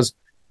 because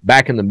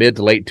back in the mid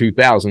to late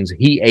 2000s,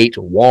 he ate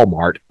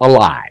Walmart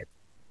alive.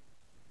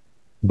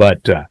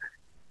 But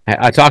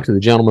I talked to the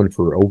gentleman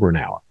for over an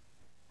hour,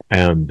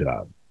 and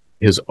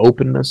his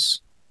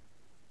openness,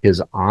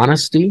 his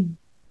honesty,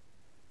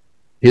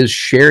 his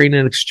sharing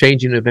and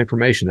exchanging of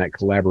information, that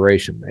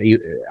collaboration,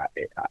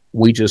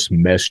 we just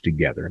meshed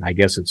together. And I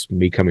guess it's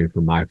me coming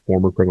from my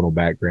former criminal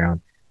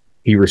background.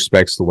 He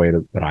respects the way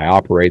that I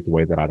operate, the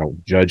way that I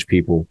don't judge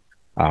people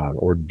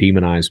or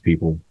demonize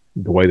people,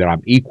 the way that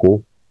I'm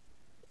equal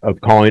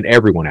of calling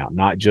everyone out,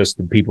 not just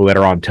the people that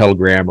are on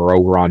Telegram or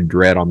over on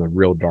Dread on the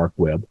real dark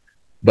web,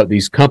 but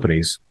these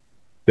companies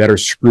that are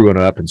screwing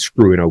up and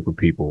screwing over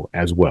people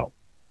as well.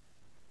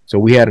 So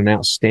we had an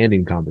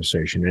outstanding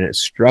conversation, and it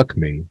struck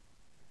me.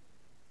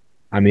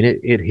 I mean,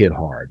 it hit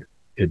hard.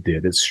 It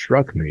did. It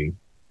struck me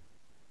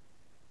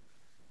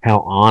how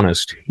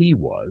honest he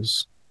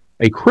was,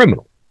 a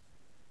criminal,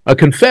 a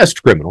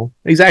confessed criminal.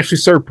 He's actually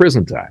served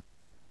prison time.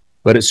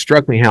 But it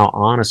struck me how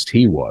honest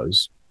he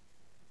was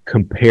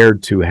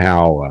compared to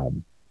how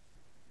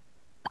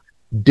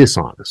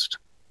dishonest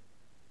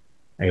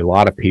a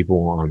lot of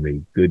people on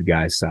the good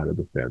guy side of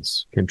the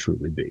fence can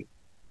truly be.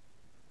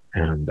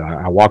 And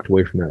I walked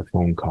away from that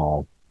phone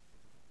call.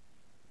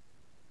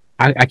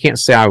 I can't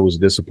say I was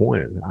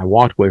disappointed. I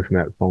walked away from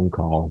that phone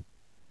call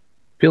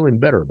feeling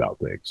better about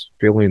things,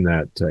 feeling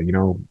that,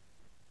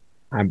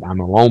 I'm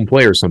a lone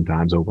player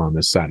sometimes over on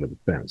this side of the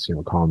fence,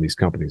 calling these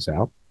companies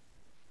out.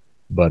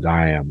 But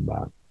I'm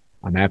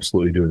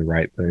absolutely doing the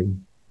right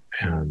thing.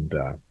 And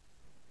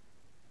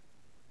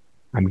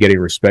I'm getting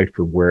respect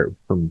for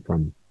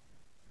from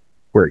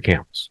where it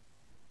counts.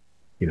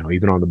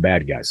 Even on the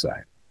bad guy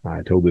side.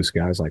 I told this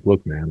guy, I was like,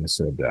 look, man, I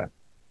said,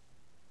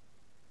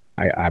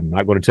 I'm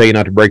not going to tell you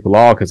not to break the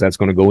law because that's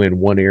going to go in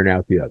one ear and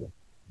out the other.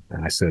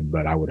 And I said,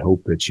 but I would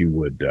hope that you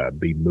would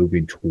be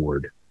moving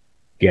toward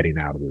getting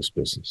out of this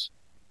business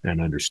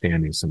and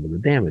understanding some of the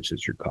damage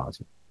that you're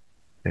causing.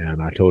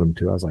 And I told him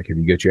I was like, if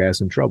you get your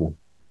ass in trouble,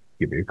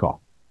 give me a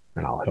call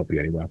and I'll help you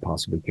any way I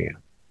possibly can.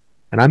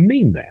 And I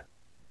mean that.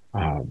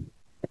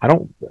 I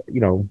don't,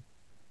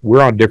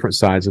 we're on different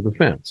sides of the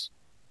fence.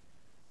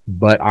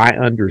 But I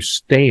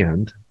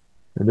understand,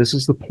 and this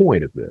is the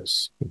point of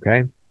this,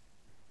 okay?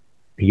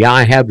 Yeah,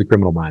 I have the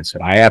criminal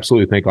mindset. I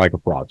absolutely think like a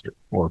fraudster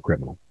or a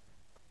criminal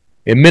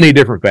in many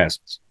different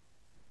facets.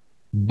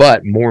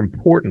 But more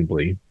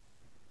importantly,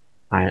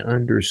 I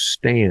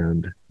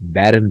understand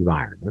that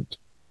environment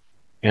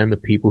and the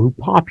people who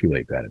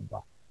populate that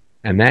environment.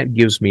 And that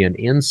gives me an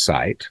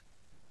insight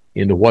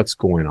into what's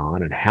going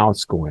on and how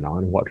it's going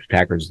on and what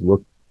attackers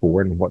look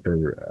for and what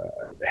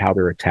how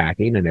they're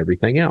attacking and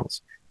everything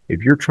else.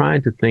 If you're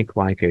trying to think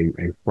like a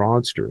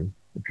fraudster,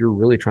 if you're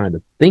really trying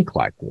to think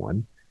like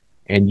one,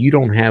 and you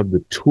don't have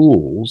the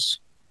tools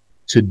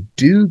to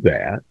do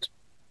that,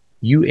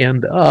 you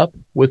end up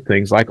with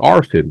things like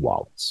RFID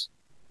wallets.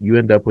 You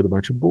end up with a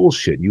bunch of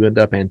bullshit. You end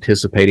up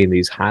anticipating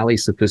these highly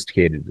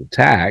sophisticated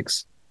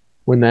attacks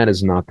when that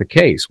is not the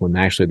case, when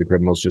actually the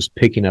criminal's just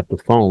picking up the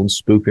phone,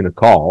 spoofing a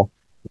call,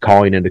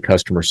 calling into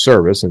customer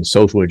service, and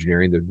social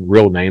engineering the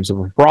real names of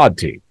a fraud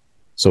team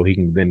so he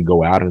can then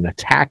go out and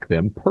attack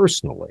them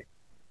personally,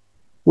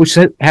 which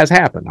has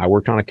happened. I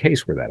worked on a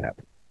case where that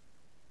happened.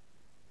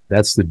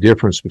 That's the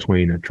difference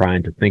between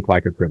trying to think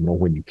like a criminal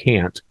when you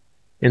can't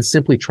and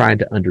simply trying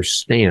to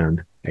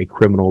understand a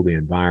criminal, the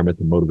environment,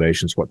 the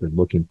motivations, what they're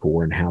looking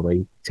for, and how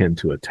they tend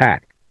to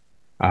attack.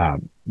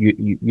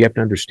 You have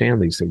to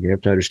understand these things. You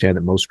have to understand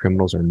that most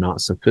criminals are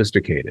not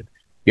sophisticated.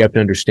 You have to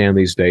understand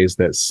these days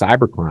that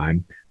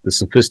cybercrime, the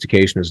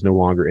sophistication is no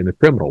longer in the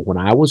criminal. When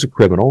I was a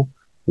criminal,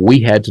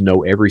 we had to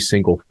know every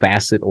single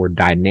facet or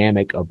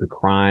dynamic of the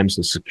crimes,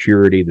 the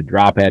security, the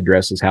drop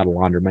addresses, how to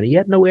launder money. You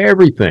had to know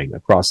everything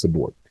across the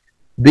board.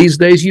 These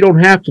days, you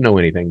don't have to know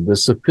anything. The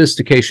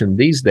sophistication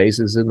these days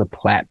is in the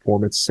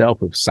platform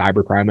itself of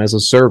cybercrime as a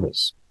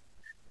service.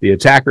 The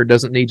attacker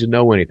doesn't need to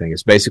know anything.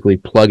 It's basically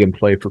plug and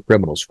play for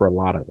criminals for a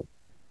lot of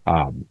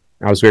them.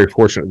 I was very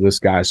fortunate that this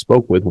guy I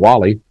spoke with,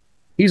 Wally,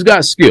 he's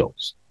got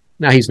skills.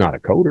 Now, he's not a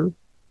coder.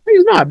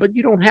 He's not, but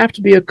you don't have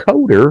to be a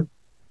coder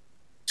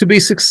to be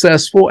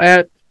successful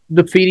at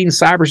defeating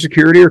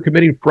cybersecurity or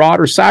committing fraud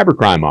or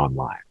cybercrime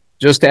online,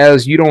 just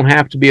as you don't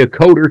have to be a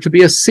coder to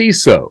be a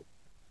CISO.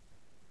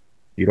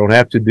 You don't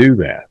have to do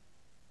that,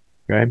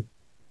 okay?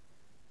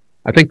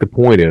 I think the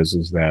point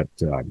is that,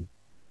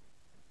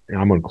 and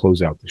I'm going to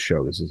close out the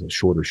show. This is a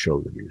shorter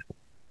show than usual.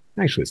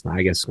 Actually, it's not.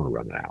 I guess it's going to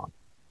run an hour.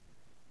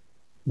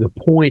 The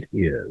point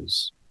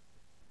is,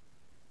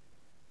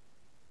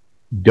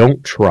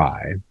 don't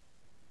try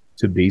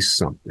to be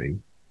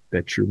something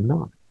that you're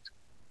not.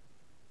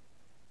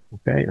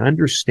 Okay?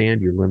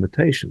 Understand your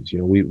limitations. You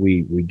know,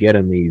 we get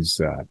in these,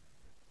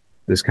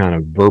 this kind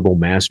of verbal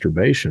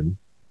masturbation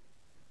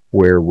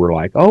where we're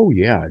like, oh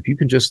yeah, if you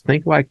can just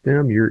think like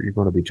them, you're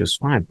going to be just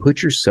fine.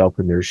 Put yourself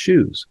in their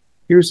shoes.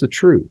 Here's the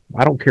truth.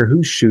 I don't care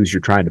whose shoes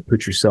you're trying to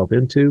put yourself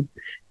into.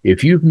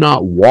 If you've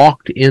not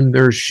walked in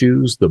their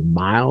shoes the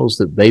miles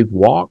that they've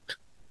walked,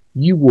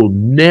 you will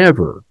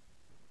never,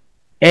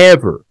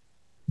 ever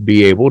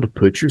be able to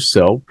put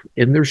yourself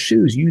in their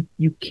shoes.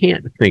 You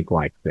can't think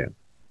like them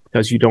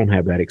because you don't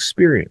have that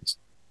experience.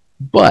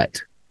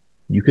 But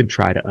you can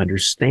try to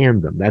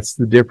understand them. That's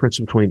the difference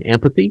between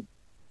empathy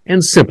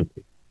and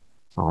sympathy.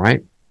 All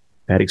right?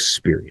 That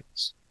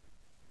experience.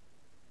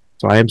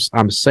 So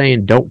I'm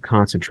saying don't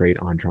concentrate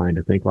on trying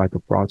to think like a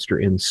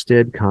fraudster.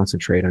 Instead,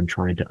 concentrate on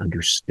trying to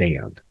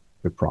understand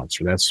the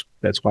fraudster.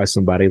 That's why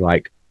somebody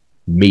like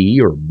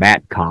me or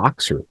Matt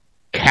Cox or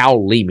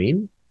Cal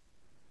Leeming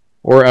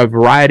or a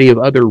variety of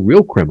other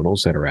real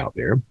criminals that are out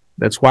there,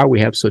 that's why we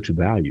have such a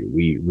value.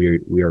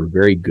 We are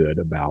very good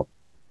about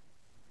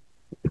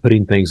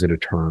putting things into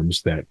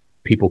terms that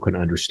people can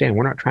understand.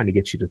 We're not trying to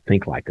get you to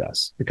think like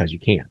us because you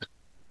can't.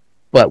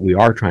 But we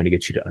are trying to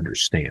get you to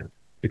understand.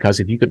 Because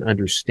if you can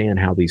understand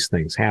how these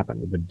things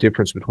happen, the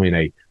difference between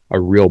a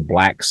real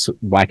black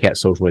hat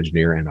social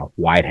engineer and a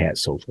white hat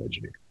social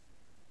engineer,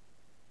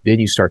 then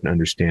you start to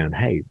understand,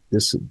 hey,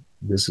 this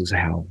is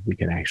how we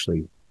can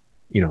actually,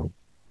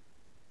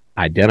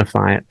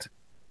 identify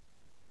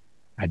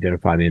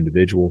the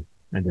individual,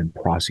 and then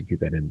prosecute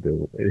that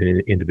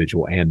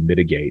individual and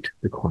mitigate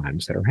the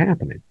crimes that are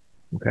happening.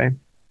 Okay,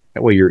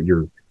 that way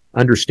you're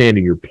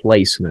understanding your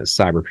place in that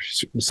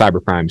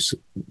cybercrime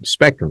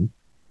spectrum,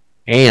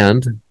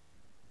 and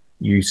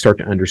you start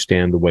to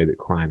understand the way that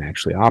crime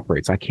actually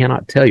operates. I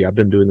cannot tell you, I've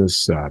been doing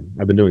this,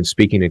 I've been doing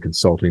speaking and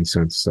consulting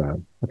since,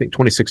 I think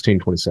 2016,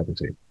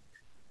 2017.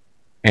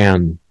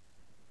 And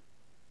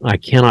I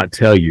cannot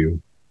tell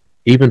you,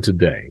 even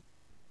today,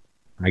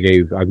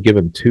 I've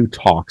given 2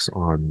 talks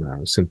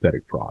on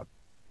synthetic fraud,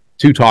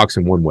 2 talks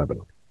in 1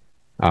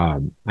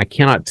 webinar. I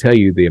cannot tell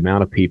you the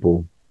amount of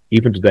people,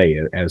 even today,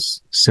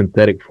 as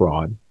synthetic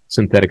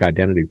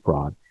identity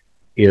fraud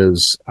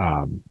is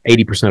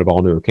 80% of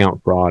all new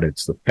account fraud.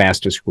 It's the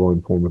fastest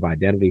growing form of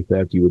identity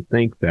theft. You would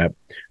think that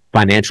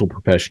financial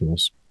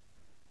professionals,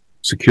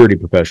 security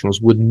professionals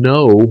would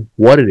know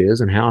what it is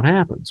and how it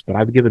happens. But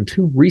I've given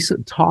 2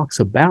 recent talks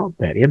about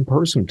that,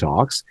 in-person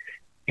talks,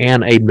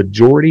 and a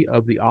majority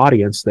of the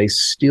audience, they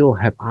still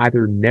have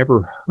either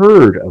never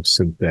heard of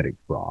synthetic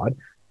fraud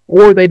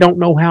or they don't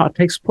know how it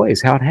takes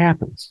place, how it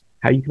happens.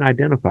 how you can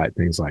identify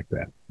things like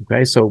that.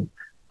 Okay, so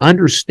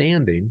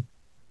understanding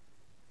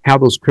how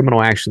those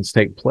criminal actions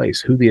take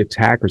place, who the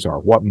attackers are,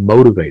 what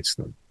motivates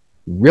them,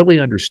 really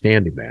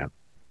understanding that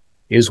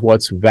is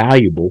what's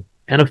valuable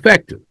and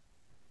effective.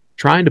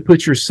 Trying to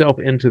put yourself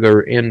into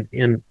their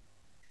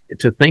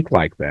to think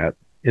like that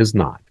is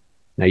not.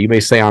 Now you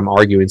may say I'm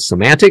arguing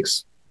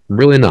semantics. I'm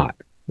really not.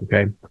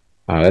 Okay,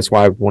 that's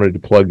why I wanted to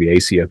plug the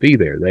ACFE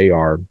there. They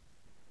are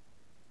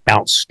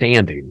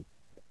outstanding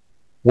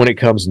when it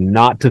comes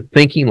not to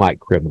thinking like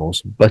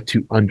criminals, but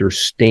to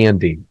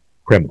understanding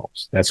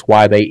criminals. That's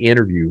why they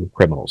interview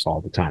criminals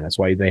all the time. That's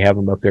why they have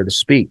them up there to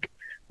speak.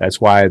 That's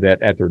why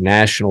that at their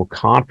national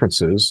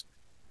conferences,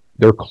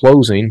 their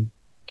closing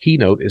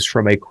keynote is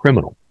from a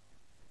criminal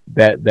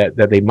that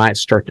they might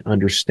start to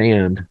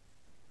understand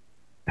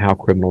how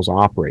criminals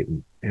operate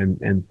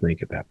and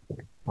think at that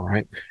point. All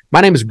right.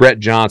 My name is Brett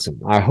Johnson.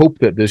 I hope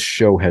that this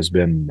show has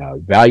been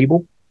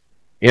valuable,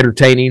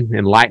 entertaining,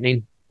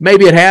 enlightening.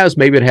 Maybe it has,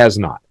 maybe it has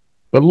not.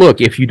 But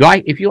look, if you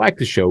like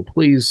the show,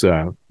 please,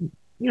 hit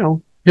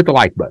the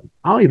like button.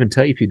 I'll even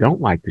tell you if you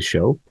don't like the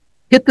show,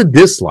 hit the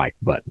dislike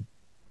button.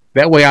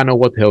 That way I know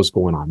what the hell's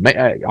going on.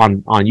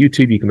 On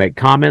YouTube, you can make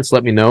comments.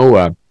 Let me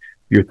know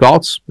your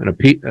thoughts and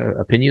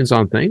opinions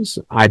on things.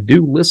 I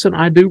do listen.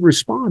 I do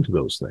respond to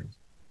those things.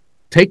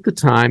 Take the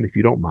time, if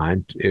you don't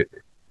mind,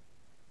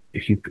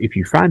 if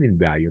you find any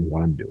value in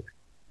what I'm doing,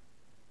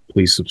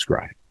 please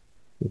subscribe.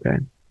 Okay?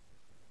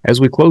 As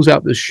we close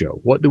out this show,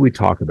 what do we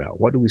talk about?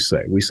 What do we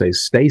say? We say,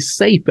 stay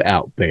safe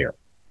out there.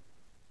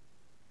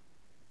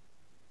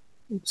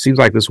 It seems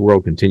like this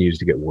world continues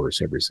to get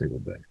worse every single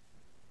day.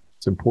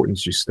 It's important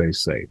to stay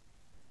safe.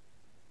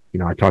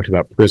 I talked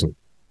about prison,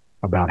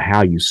 about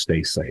how you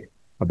stay safe,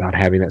 about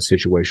having that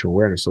situational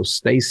awareness. So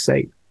stay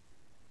safe.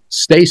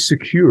 Stay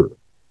secure.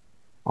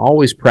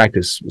 Always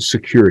practice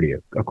security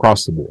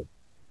across the board.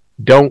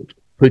 Don't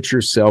put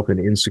yourself in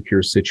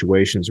insecure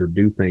situations or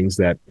do things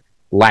that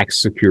lack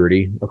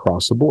security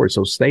across the board.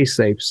 So stay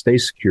safe, stay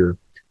secure,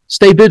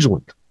 stay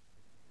vigilant.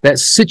 That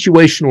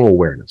situational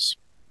awareness,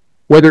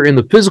 whether in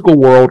the physical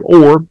world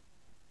or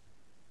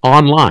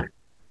online.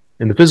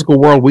 In the physical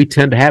world, we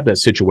tend to have that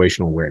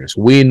situational awareness.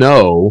 We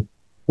know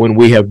when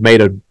we have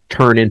made a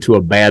turn into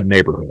a bad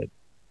neighborhood.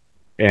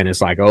 And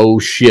it's like, oh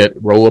shit,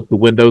 roll up the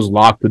windows,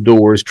 lock the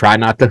doors, try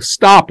not to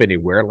stop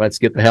anywhere. Let's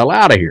get the hell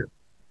out of here.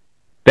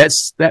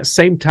 That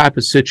same type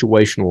of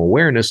situational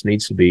awareness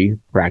needs to be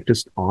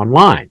practiced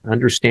online,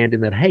 understanding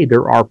that, hey,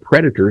 there are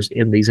predators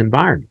in these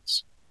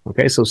environments.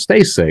 Okay, so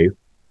stay safe,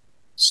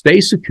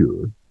 stay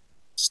secure,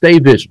 stay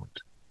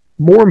vigilant.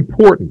 More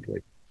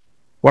importantly,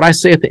 what I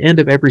say at the end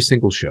of every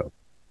single show,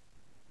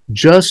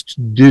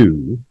 just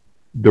do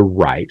the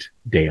right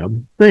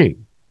damn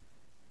thing.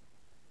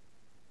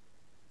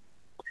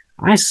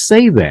 I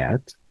say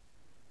that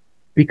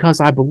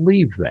because I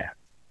believe that.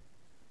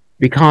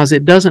 Because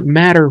it doesn't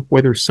matter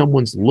whether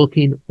someone's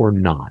looking or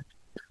not,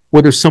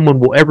 whether someone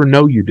will ever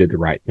know you did the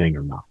right thing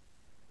or not.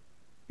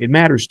 It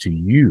matters to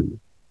you.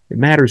 It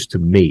matters to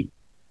me,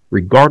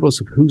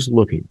 regardless of who's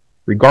looking,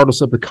 regardless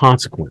of the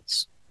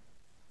consequence.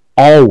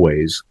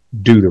 Always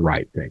do the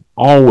right thing.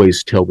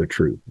 Always tell the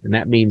truth. And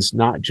that means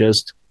not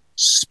just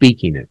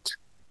speaking it,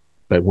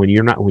 but when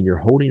you're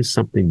holding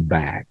something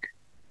back,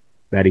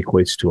 that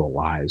equates to a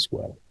lie as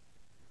well.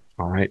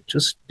 All right?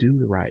 Just do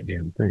the right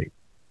damn thing.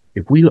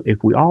 If we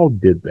all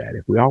did that,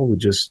 if we all would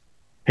just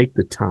take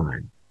the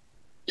time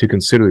to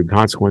consider the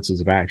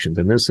consequences of actions,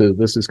 and this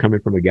is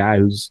coming from a guy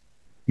who's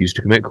used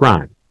to commit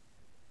crime,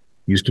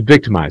 used to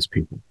victimize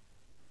people.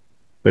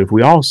 But if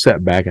we all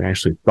sat back and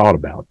actually thought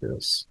about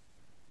this,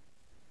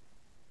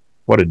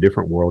 what a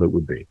different world it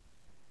would be.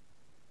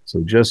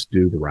 So just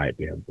do the right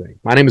damn thing.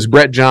 My name is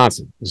Brett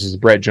Johnson. This is the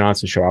Brett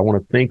Johnson Show. I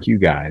want to thank you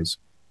guys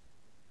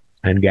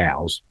and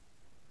gals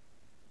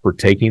for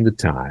taking the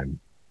time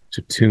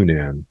to tune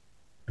in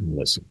and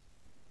listen.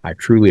 I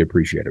truly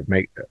appreciate it.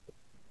 Make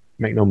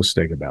no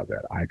mistake about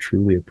that. I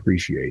truly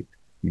appreciate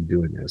you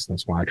doing this.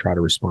 That's why I try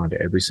to respond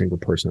to every single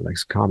person that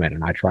makes a comment,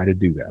 and I try to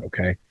do that,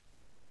 okay?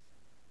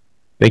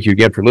 Thank you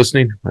again for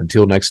listening.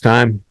 Until next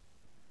time,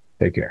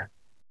 take care.